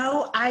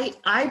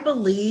 I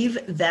believe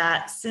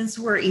that since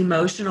we're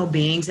emotional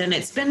beings, and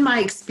it's been my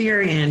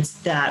experience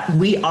that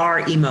we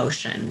are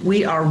emotion,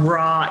 we are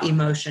raw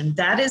emotion.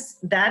 That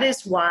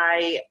is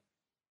why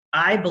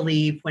I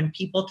believe when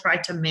people try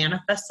to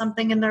manifest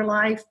something in their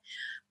life,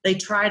 they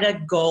try to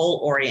goal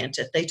orient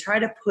it. They try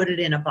to put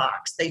it in a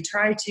box. They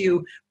try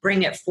to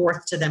bring it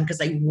forth to them because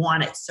they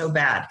want it so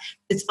bad.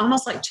 It's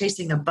almost like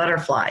chasing a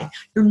butterfly.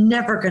 You're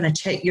never going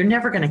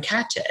to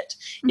catch it.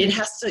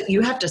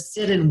 You have to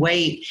sit and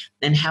wait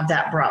and have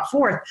that brought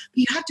forth. But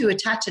you have to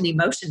attach an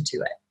emotion to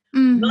it.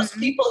 Mm-hmm. Most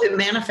people who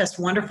manifest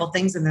wonderful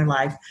things in their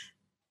life,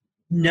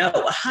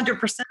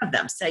 100% of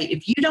them say,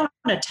 if you don't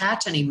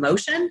attach an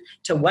emotion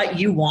to what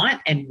you want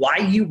and why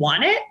you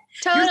want it,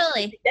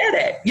 totally get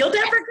it. You'll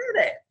never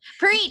get it.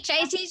 Preach.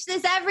 I teach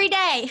this every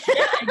day.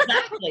 Yeah,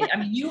 exactly. I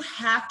mean, you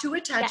have to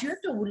attach, you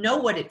have to know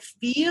what it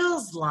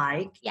feels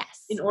like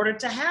in order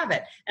to have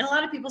it. And a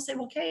lot of people say,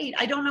 well, Kate,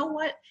 I don't know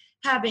what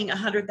having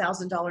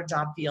 $100,000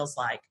 job feels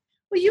like.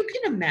 Well, you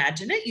can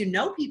imagine it.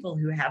 People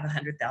who have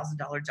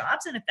 $100,000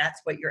 jobs, and if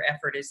that's what your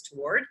effort is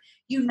toward,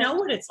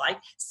 what it's like.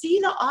 See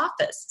the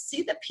office,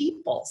 see the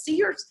people, see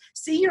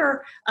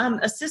your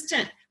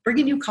assistant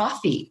bringing you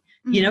coffee.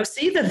 Mm-hmm.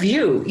 See the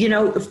view.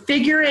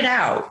 Figure it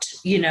out.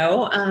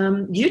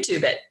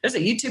 YouTube it. There's a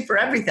YouTube for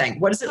everything.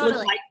 What does it look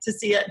like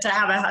to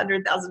have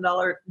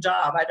 $100,000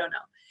 job? I don't know.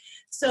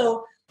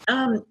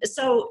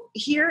 So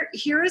here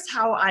is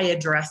how I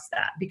address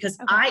that, because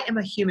I am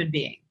a human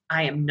being.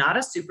 I am not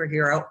a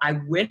superhero. I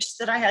wish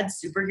that I had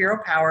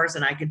superhero powers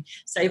and I could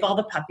save all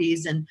the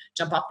puppies and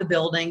jump off the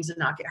buildings and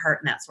not get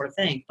hurt and that sort of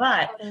thing.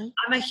 But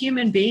I'm a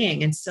human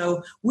being. And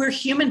so we're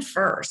human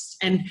first.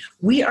 And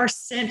we are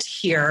sent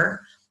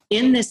here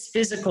in this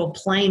physical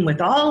plane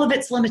with all of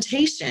its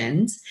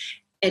limitations,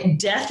 and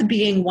death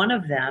being one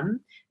of them.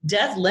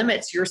 Death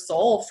limits your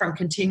soul from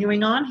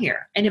continuing on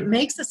here. And it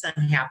makes us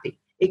unhappy.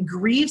 It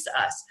grieves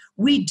us.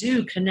 We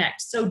do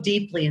connect so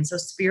deeply and so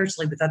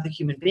spiritually with other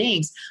human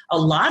beings. A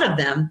lot of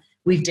them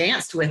we've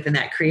danced with in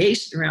that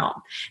creation realm.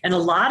 And a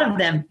lot of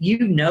them,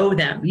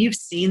 them, you've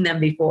seen them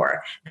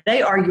before.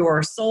 They are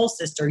your soul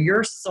sister,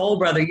 your soul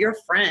brother, your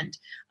friend.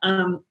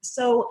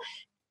 So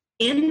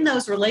in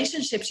those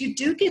relationships, you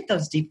do get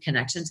those deep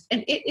connections.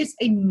 And it is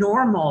a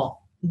normal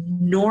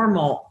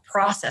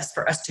process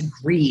for us to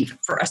grieve,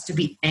 for us to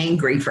be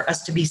angry, for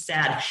us to be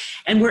sad.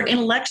 And we're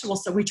intellectual,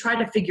 so we try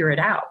to figure it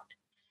out.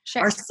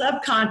 Sure. Our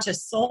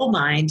subconscious soul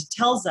mind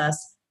tells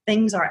us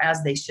things are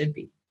as they should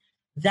be.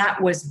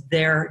 That was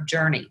their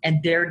journey,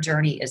 and their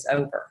journey is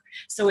over.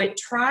 So it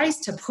tries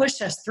to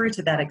push us through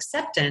to that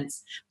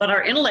acceptance, but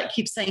our intellect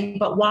keeps saying,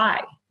 but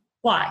why?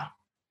 Why?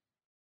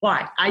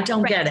 I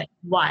don't get it.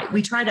 Why?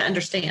 We try to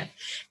understand.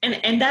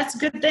 And that's a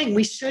good thing.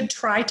 We should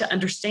try to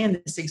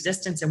understand this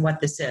existence and what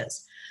this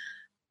is.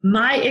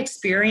 My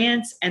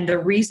experience and the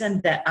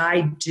reason that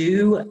I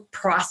do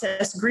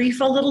process grief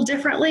a little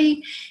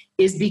differently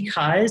is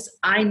because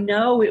I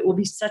know it will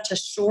be such a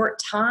short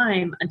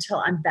time until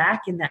I'm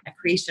back in that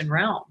creation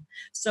realm.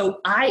 So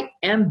I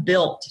am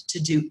built to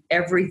do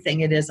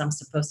everything it is I'm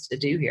supposed to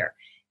do here.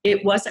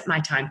 It wasn't my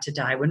time to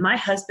die. When my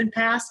husband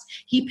passed,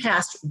 he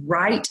passed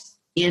right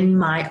in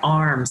my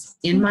arms,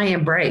 in my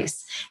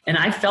embrace. And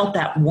I felt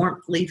that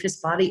warmth leave his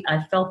body.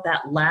 I felt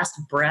that last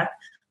breath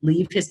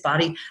leave his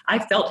body. I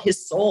felt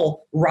his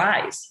soul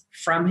rise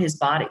from his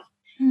body.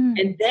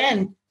 And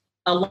then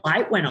a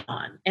light went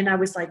on and I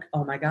was like,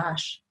 oh my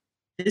gosh,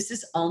 this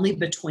is only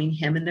between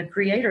him and the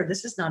Creator.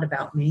 This is not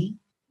about me.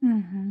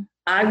 Mm-hmm.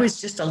 I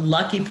was just a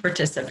lucky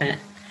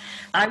participant.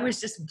 I was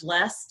just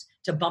blessed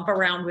to bump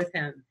around with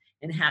him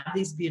and have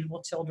these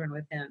beautiful children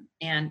with him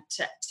and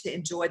to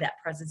enjoy that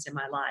presence in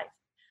my life.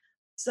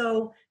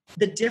 So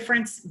the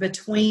difference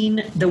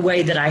between the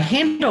way that I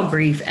handle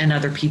grief and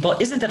other people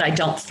isn't that I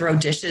don't throw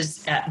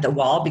dishes at the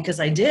wall, because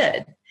I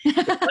did. It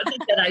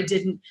wasn't that I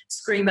didn't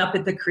scream up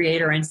at the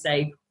Creator and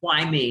say,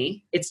 why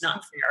me? It's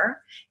not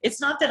fair. It's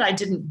not that I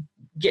didn't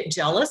get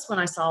jealous when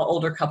I saw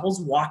older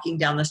couples walking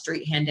down the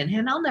street hand in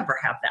hand. I'll never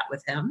have that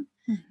with him.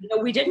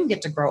 Mm-hmm. We didn't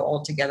get to grow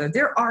old together.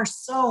 There are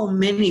so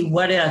many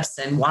what ifs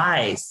and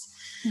whys.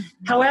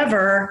 Mm-hmm.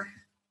 However,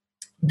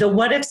 the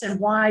what ifs and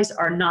whys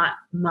are not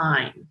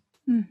mine.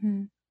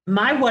 Mm-hmm.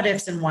 my what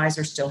ifs and whys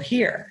are still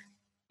here.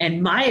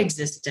 And my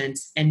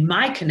existence and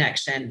my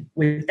connection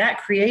with that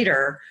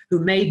creator who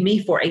made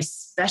me for a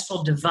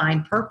special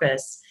divine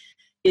purpose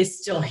is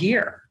still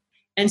here.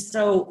 And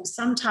so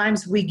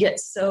sometimes we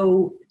get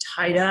so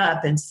tied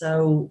up and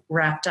so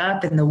wrapped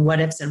up in the what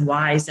ifs and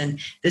whys and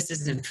this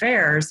isn't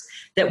fairs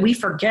that we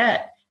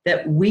forget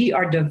that we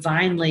are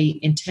divinely,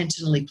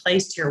 intentionally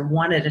placed here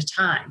one at a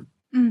time,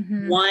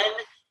 one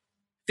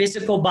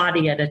physical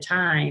body at a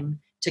time,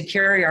 to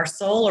carry our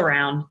soul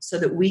around so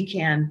that we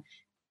can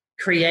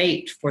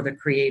create for the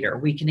creator.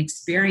 We can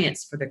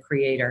experience for the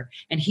creator.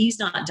 And he's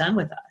not done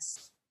with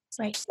us.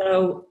 Right.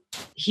 So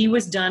he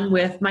was done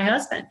with my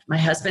husband. My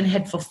husband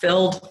had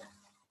fulfilled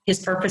his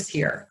purpose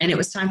here, and it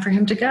was time for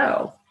him to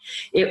go.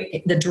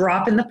 The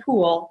drop in the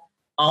pool,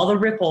 all the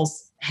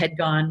ripples had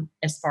gone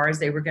as far as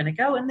they were going to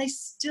go, and they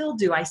still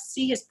do. I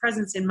see his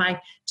presence in my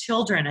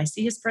children. I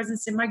see his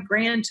presence in my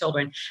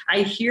grandchildren.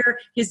 I hear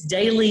his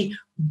daily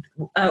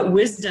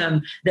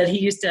wisdom that he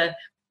used to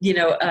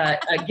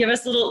give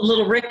us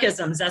little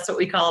Rickisms. That's what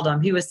we called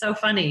him. He was so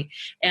funny.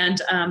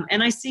 And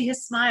I see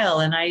his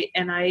smile, and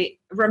I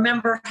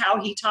remember how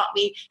he taught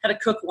me how to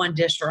cook one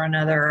dish or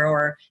another,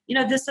 or,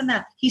 this and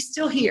that. He's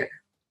still here.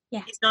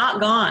 Yeah. He's not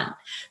gone.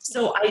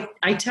 So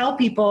I tell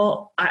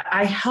people,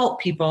 I help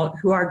people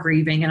who are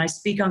grieving, and I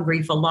speak on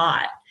grief a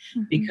lot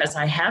because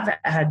I have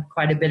had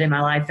quite a bit in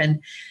my life.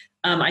 And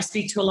I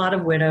speak to a lot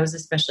of widows,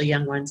 especially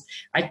young ones.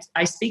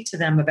 I speak to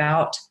them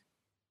about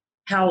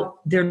how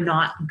they're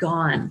not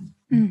gone.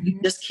 You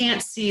just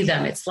can't see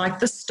them. It's like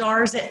the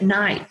stars at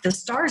night. The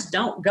stars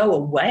don't go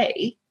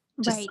away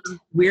to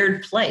some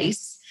weird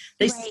place.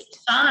 They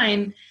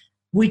shine.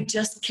 We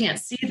just can't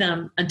see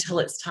them until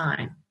it's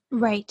time.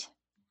 Right.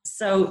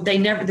 So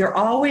they're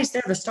always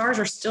there. The stars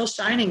are still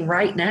shining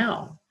right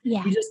now.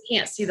 Yeah. You just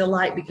can't see the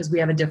light because we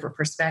have a different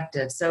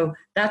perspective. So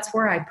that's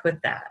where I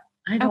put that.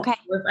 I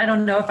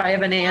don't know if I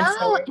have an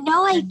answer.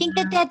 No, I think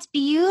that's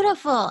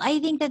beautiful. I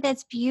think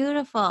that's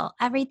beautiful.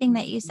 Everything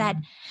that you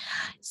said.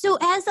 So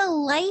as a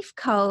life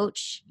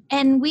coach,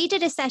 and we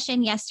did a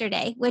session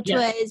yesterday, which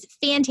was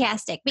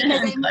fantastic,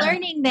 because I'm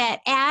learning that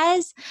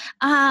as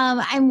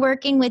I'm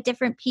working with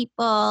different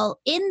people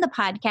in the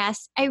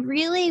podcast, I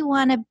really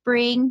want to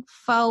bring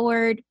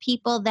forward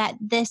people that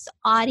this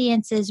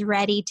audience is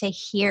ready to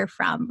hear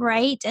from,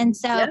 right? And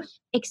so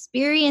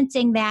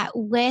experiencing that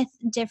with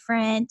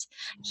different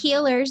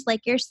healers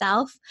like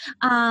yourself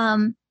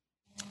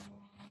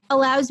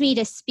allows me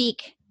to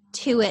speak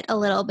to it a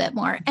little bit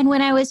more. And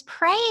when I was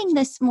praying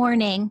this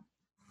morning,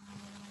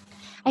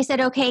 I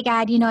said, okay,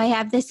 God, I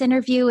have this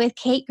interview with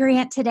Kate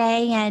Grant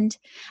today, and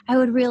I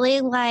would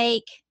really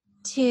like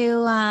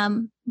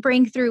to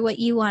bring through what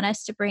you want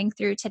us to bring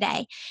through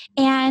today.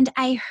 And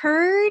I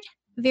heard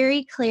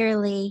very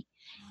clearly,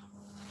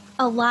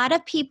 a lot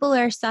of people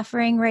are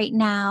suffering right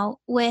now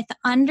with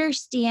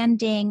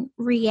understanding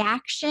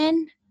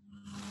reaction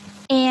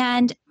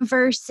and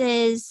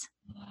versus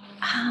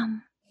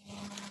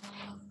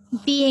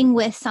being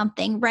with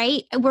something,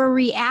 right? We're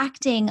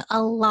reacting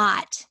a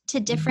lot to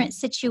different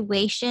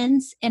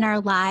situations in our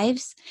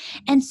lives.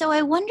 And so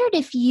I wondered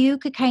if you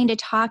could kind of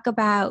talk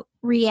about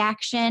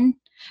reaction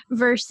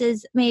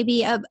versus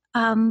maybe a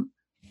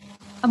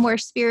more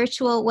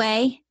spiritual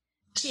way.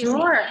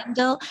 Sure.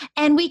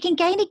 And we can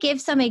kind of give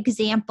some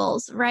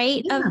examples,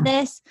 right, of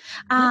this.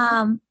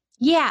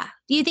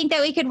 Do you think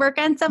that we could work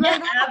on some of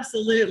that?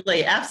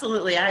 Absolutely.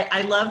 Absolutely.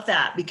 I love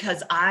that,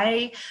 because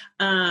I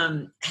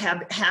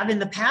have in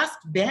the past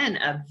been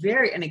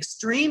an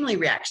extremely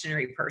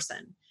reactionary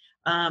person.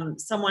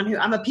 Someone who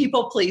I'm a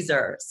people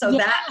pleaser. So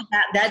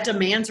that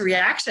demands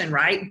reaction,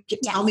 right?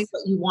 Tell me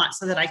what you want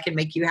so that I can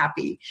make you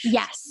happy.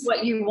 Yes.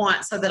 What you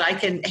want so that I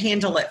can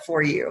handle it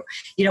for you.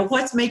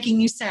 What's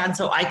making you sad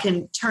so I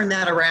can turn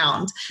that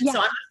around. Yeah. So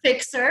I'm a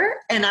fixer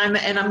and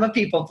I'm a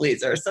people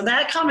pleaser. So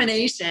that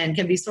combination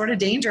can be sort of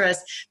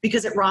dangerous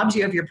because it robs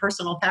you of your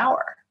personal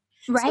power.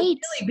 Right. So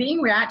really being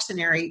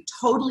reactionary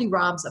totally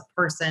robs a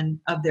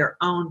person of their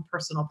own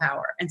personal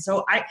power. And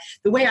so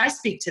the way I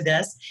speak to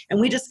this,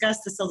 and we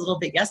discussed this a little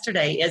bit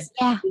yesterday, is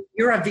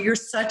you're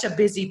such a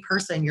busy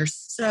person. You're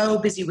so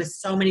busy with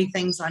so many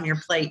things on your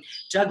plate,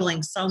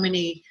 juggling so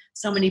many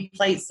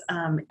plates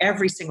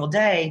every single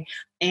day.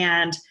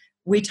 And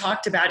we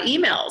talked about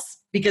emails,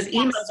 because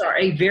emails are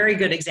a very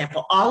good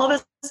example. All of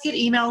us get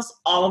emails.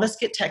 All of us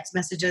get text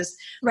messages.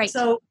 Right.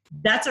 So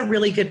that's a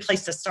really good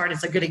place to start.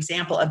 It's a good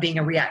example of being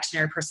a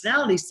reactionary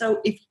personality.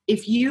 So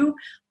if you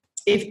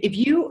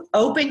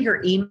open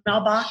your email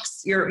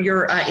box,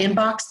 your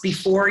inbox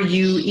before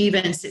you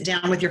even sit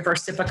down with your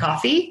first sip of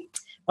coffee,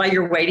 while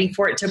you're waiting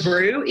for it to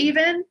brew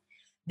even,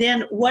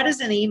 then what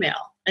is an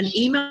email? An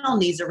email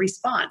needs a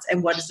response.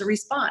 And what is a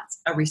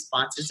response? A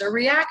response is a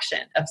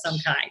reaction of some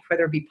kind,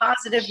 whether it be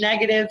positive,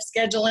 negative,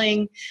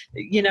 scheduling,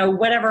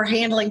 whatever,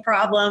 handling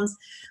problems.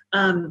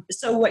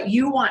 So what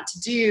you want to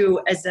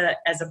do as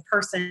a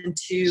person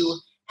to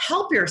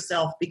help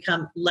yourself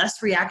become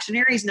less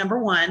reactionary is, number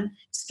one,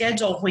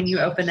 schedule when you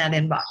open that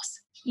inbox.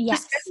 Yes.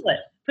 Just schedule it.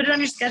 Put it on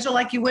your schedule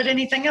like you would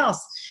anything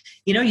else.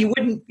 You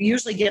wouldn't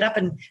usually get up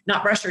and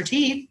not brush your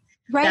teeth.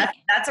 Right.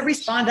 That's a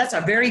response. That's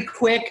a very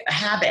quick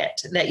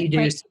habit that you do.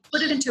 Right. So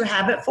put it into a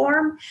habit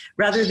form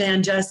rather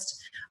than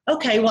just,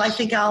 okay, well, I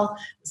think I'll,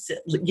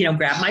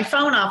 grab my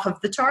phone off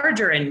of the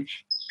charger and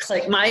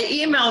click my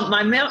email,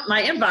 my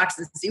inbox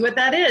and see what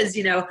that is,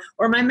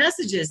 or my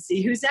messages,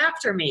 see who's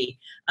after me.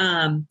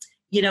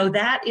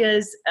 That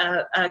is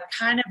a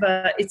kind of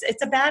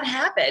it's a bad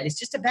habit. It's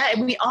just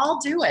and we all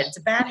do it. It's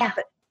a bad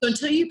habit. So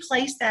until you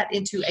place that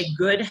into a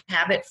good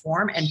habit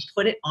form and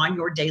put it on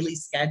your daily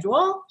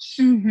schedule,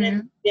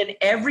 then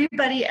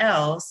everybody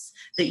else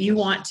that you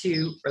want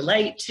to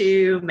relate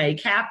to,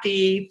 make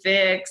happy,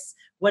 fix,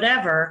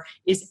 whatever,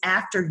 is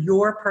after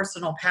your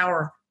personal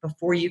power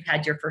before you've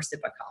had your first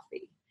sip of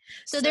coffee.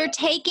 So they're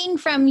taking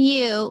from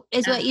you,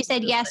 is what you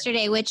said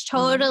yesterday, which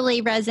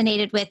totally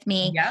resonated with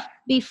me,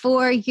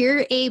 before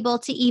you're able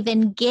to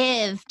even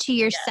give to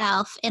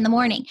yourself in the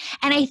morning.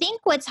 And I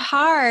think what's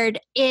hard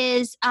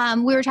is,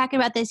 we were talking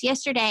about this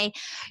yesterday,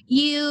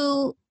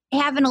 you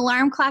have an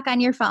alarm clock on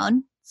your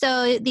phone.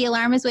 So the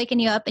alarm is waking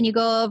you up and you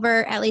go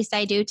over, at least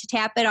I do, to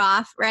tap it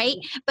off, right?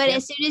 But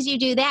as soon as you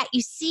do that, you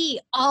see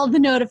all the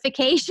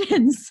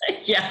notifications.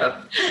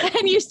 Yeah.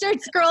 And you start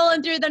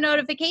scrolling through the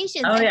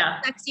notifications. Oh, and yeah.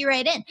 it sucks you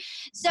right in.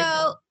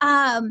 So,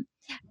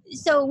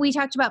 so we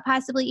talked about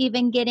possibly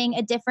even getting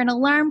a different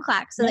alarm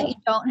clock so that you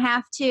don't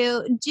have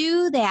to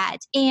do that.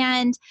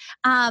 And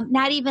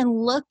not even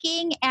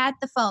looking at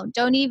the phone.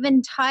 Don't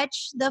even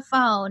touch the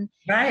phone.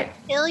 Right.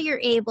 Until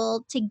you're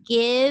able to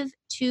give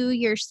to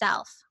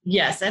yourself.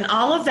 Yes, and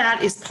all of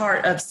that is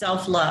part of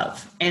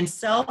self-love. And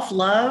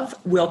self-love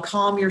will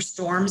calm your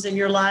storms in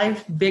your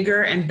life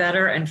bigger and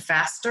better and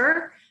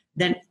faster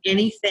than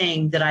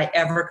anything that I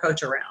ever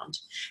coach around.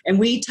 And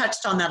we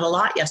touched on that a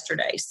lot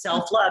yesterday.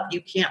 Self-love,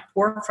 you can't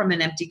pour from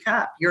an empty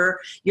cup. You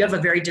have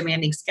a very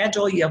demanding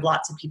schedule. You have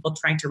lots of people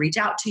trying to reach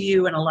out to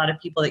you and a lot of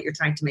people that you're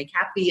trying to make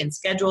happy and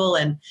schedule.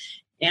 And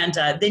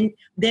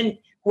then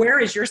where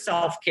is your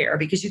self-care?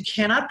 Because you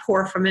cannot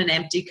pour from an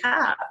empty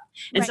cup.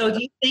 And so if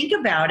you think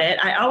about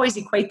it, I always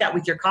equate that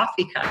with your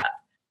coffee cup.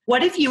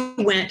 What if you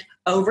went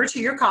over to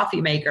your coffee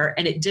maker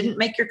and it didn't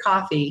make your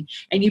coffee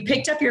and you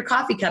picked up your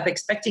coffee cup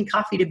expecting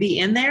coffee to be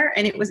in there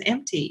and it was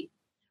empty?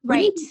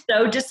 Right. Wouldn't you be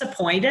so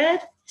disappointed?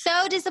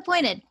 So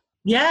disappointed.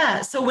 Yeah.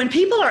 So when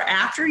people are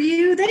after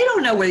you, they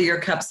don't know whether your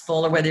cup's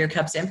full or whether your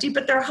cup's empty,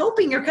 but they're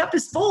hoping your cup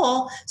is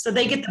full so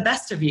they get the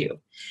best of you.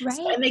 Right.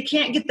 And they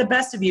can't get the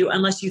best of you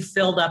unless you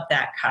filled up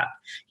that cup.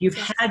 You've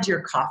had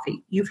your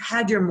coffee. You've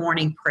had your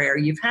morning prayer.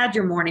 You've had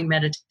your morning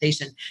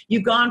meditation.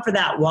 You've gone for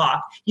that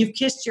walk. You've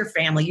kissed your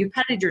family. You've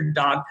petted your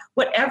dog.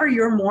 Whatever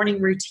your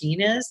morning routine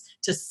is,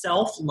 to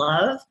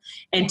self-love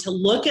and to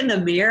look in the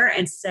mirror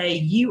and say,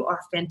 you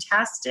are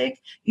fantastic.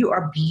 You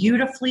are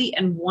beautifully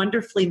and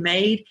wonderfully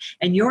made.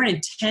 And your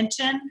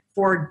intention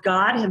for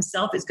God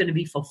himself is going to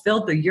be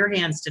fulfilled through your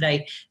hands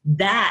today.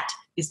 That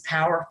is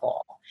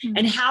powerful. Mm-hmm.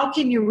 And how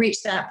can you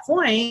reach that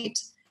point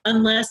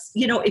unless,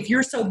 if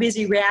you're so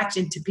busy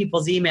reacting to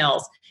people's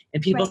emails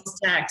and people's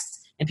texts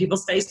and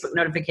people's Facebook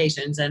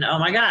notifications and, oh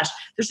my gosh,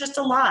 there's just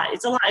a lot.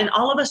 It's a lot. And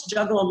all of us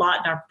juggle a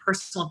lot in our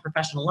personal and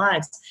professional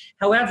lives.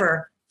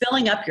 However,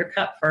 filling up your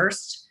cup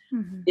first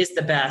is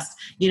the best.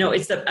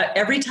 It's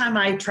every time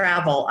I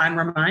travel, I'm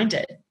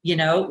reminded,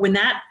 when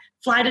that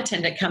flight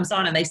attendant comes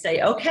on and they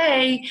say,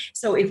 okay,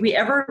 so if we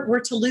ever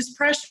were to lose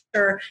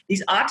pressure,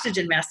 these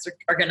oxygen masks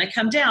are going to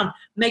come down.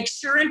 Make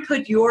sure and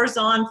put yours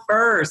on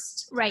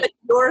first. Right. Put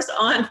yours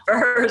on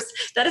first.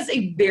 That is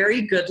a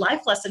very good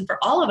life lesson for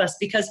all of us,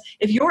 because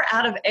if you're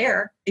out of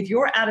air, if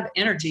you're out of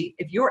energy,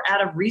 if you're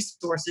out of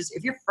resources,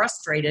 if you're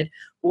frustrated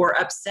or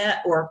upset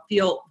or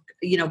feel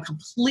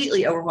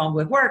completely overwhelmed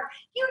with work,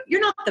 you're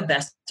not the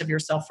best of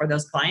yourself for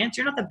those clients.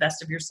 You're not the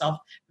best of yourself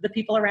for the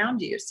people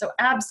around you. So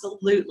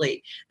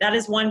absolutely, that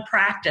is one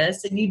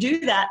practice. And you do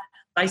that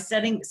by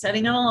setting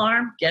an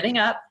alarm, getting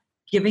up,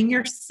 giving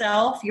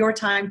yourself your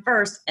time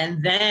first,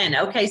 and then,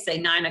 okay, say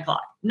 9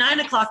 o'clock.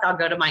 9 o'clock, I'll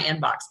go to my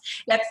inbox.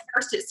 At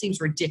first, it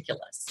seems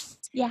ridiculous.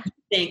 Yeah. You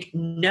think,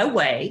 no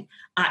way,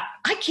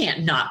 I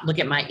can't not look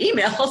at my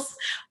emails.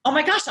 Oh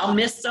my gosh, I'll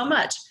miss so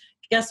much.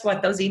 Guess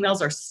what? Those emails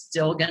are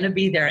still going to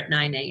be there at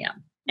 9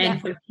 a.m. And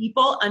when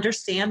people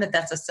understand that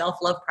that's a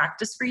self-love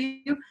practice for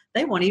you,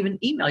 they won't even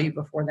email you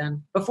before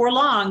then. Before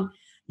long,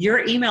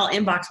 your email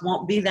inbox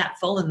won't be that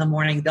full in the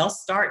morning. They'll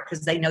start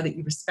because they know that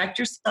you respect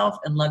yourself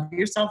and love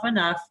yourself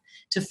enough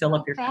to fill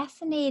up your cup.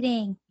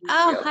 Fascinating.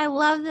 Oh, I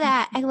love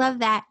that. I love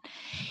that.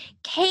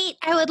 Kate,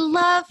 I would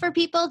love for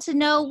people to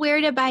know where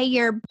to buy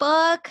your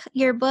book.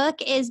 Your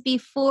book is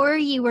Before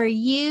You Were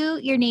You.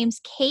 Your name's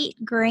Kate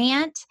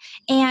Grant.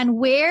 And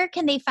where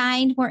can they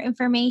find more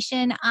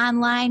information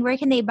online? Where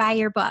can they buy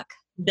your book?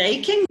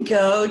 They can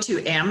go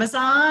to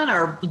Amazon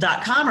or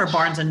 .com or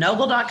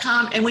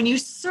BarnesandNoble.com. And when you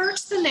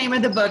search the name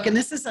of the book, and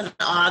this is an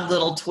odd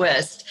little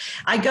twist,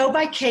 I go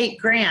by Kate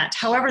Grant.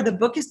 However, the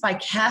book is by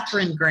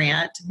Catherine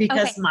Grant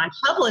because my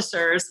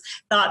publishers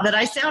thought that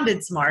I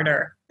sounded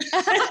smarter.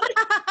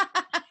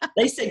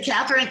 They said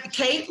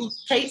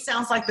Kate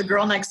sounds like the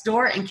girl next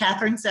door, and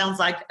Catherine sounds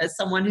like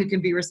someone who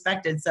can be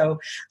respected. So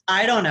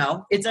I don't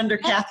know. It's under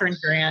Catherine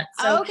Grant.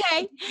 So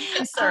Okay. you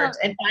can search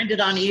and find it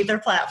on either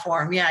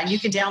platform. Yeah, you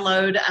can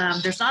download.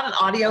 There's not an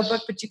audio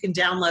book, but you can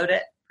download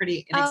it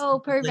pretty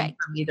inexpensively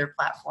from either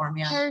platform.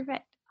 Yeah.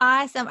 Perfect.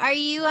 Awesome. Are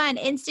you on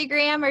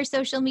Instagram or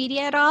social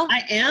media at all?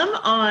 I am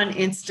on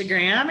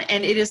Instagram,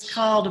 and it is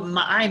called,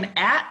 I'm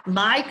at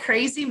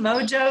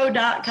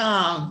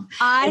mycrazymojo.com.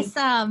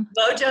 Awesome. And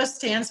Mojo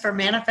stands for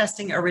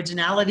manifesting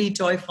originality,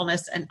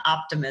 joyfulness, and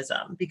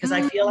optimism, because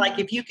I feel like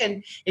if you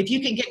can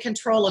get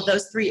control of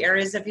those three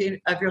areas of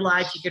your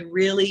life, you can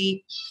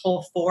really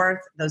pull forth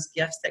those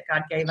gifts that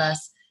God gave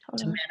us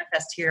to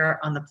manifest here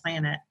on the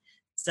planet.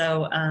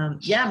 So,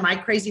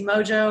 My Crazy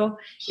Mojo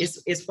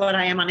is what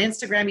I am on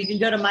Instagram. You can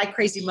go to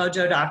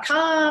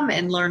mycrazymojo.com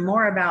and learn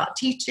more about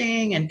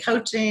teaching and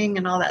coaching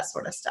and all that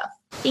sort of stuff.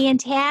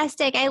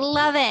 Fantastic. I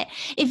love it.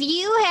 If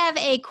you have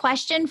a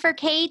question for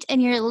Kate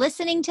and you're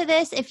listening to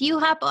this, if you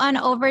hop on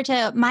over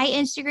to my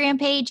Instagram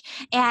page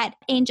at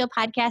Angel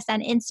Podcast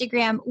on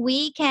Instagram,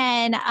 we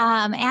can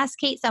ask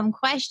Kate some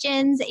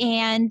questions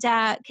and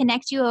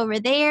connect you over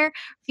there.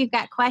 If you've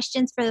got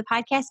questions for the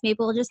podcast, maybe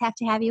we'll just have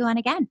to have you on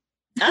again.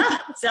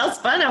 Sounds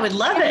fun. I would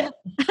love it.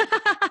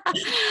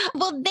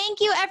 Well,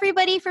 thank you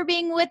everybody for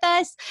being with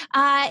us.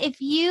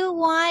 If you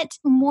want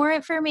more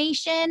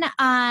information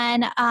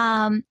on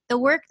the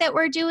work that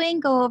we're doing,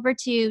 go over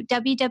to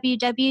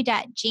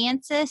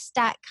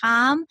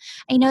www.jancis.com.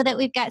 I know that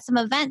we've got some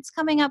events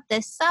coming up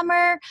this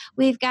summer.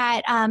 We've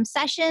got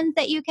sessions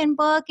that you can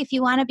book. If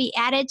you want to be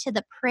added to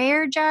the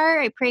prayer jar,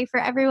 I pray for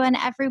everyone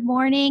every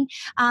morning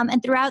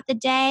and throughout the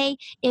day.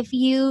 If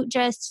you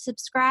just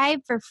subscribe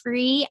for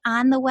free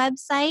on the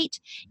website,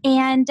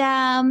 and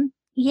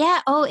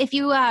if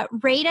you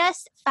rate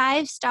us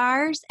 5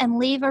 stars and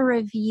leave a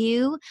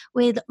review,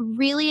 we'd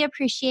really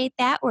appreciate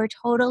that. We're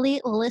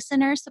totally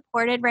listener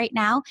supported right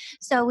now.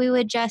 So we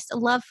would just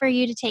love for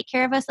you to take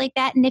care of us like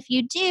that. And if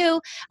you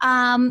do,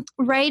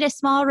 write a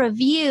small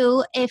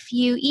review. If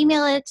you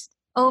email it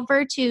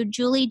over to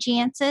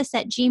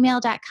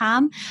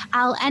juliejancis@gmail.com.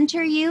 I'll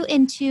enter you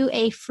into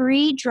a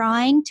free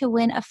drawing to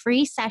win a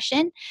free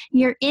session.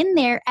 You're in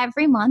there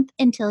every month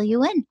until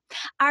you win.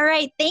 All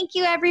right. Thank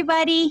you,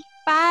 everybody.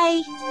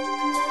 Bye.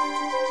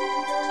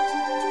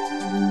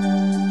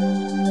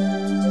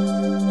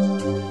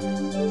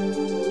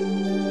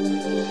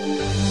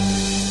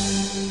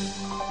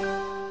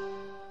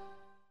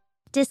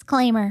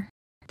 Disclaimer.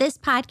 This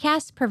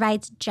podcast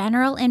provides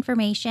general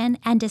information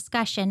and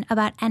discussion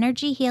about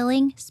energy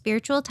healing,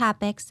 spiritual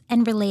topics,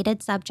 and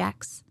related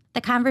subjects. The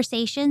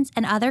conversations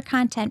and other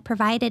content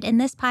provided in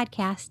this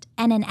podcast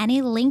and in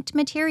any linked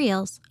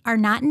materials are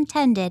not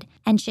intended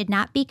and should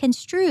not be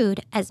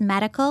construed as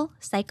medical,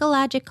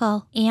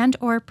 psychological,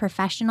 and/or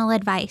professional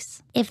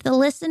advice. If the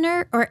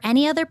listener or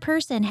any other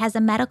person has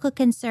a medical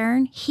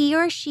concern, he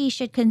or she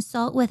should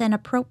consult with an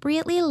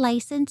appropriately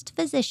licensed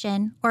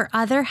physician or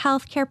other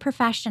healthcare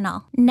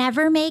professional.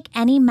 Never make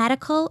any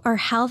medical or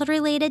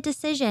health-related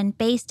decision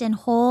based in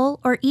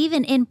whole or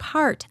even in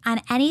part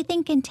on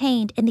anything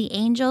contained in the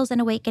Angels and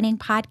Awakening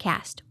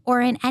podcast or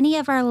in any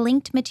of our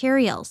linked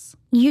materials.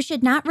 You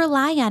should not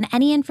rely on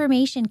any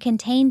information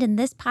contained in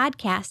this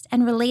podcast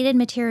and related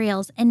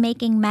materials in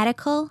making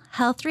medical,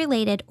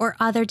 health-related, or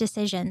other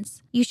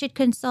decisions. You should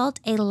consult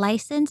a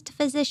licensed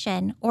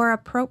physician or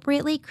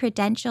appropriately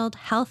credentialed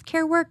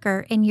healthcare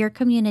worker in your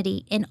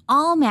community in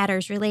all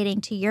matters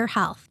relating to your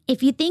health.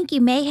 If you think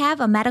you may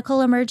have a medical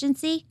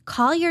emergency,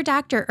 call your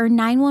doctor or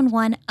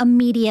 911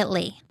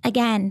 immediately.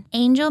 Again,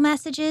 angel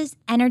messages,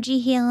 energy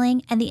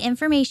healing, and the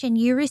information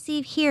you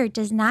receive here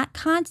does not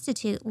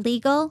constitute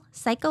legal,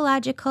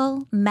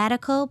 psychological,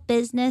 medical,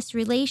 business,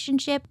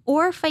 relationship,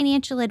 or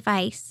financial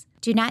advice.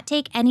 Do not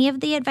take any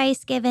of the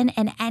advice given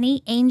in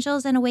any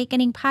Angels and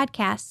Awakening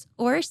podcasts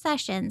or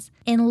sessions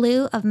in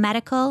lieu of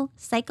medical,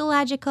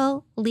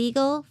 psychological,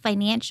 legal,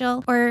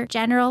 financial, or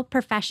general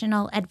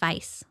professional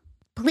advice.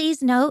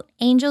 Please note,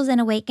 Angels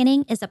and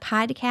Awakening is a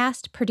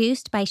podcast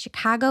produced by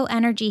Chicago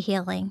Energy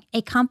Healing,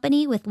 a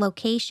company with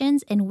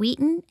locations in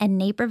Wheaton and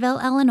Naperville,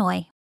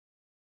 Illinois.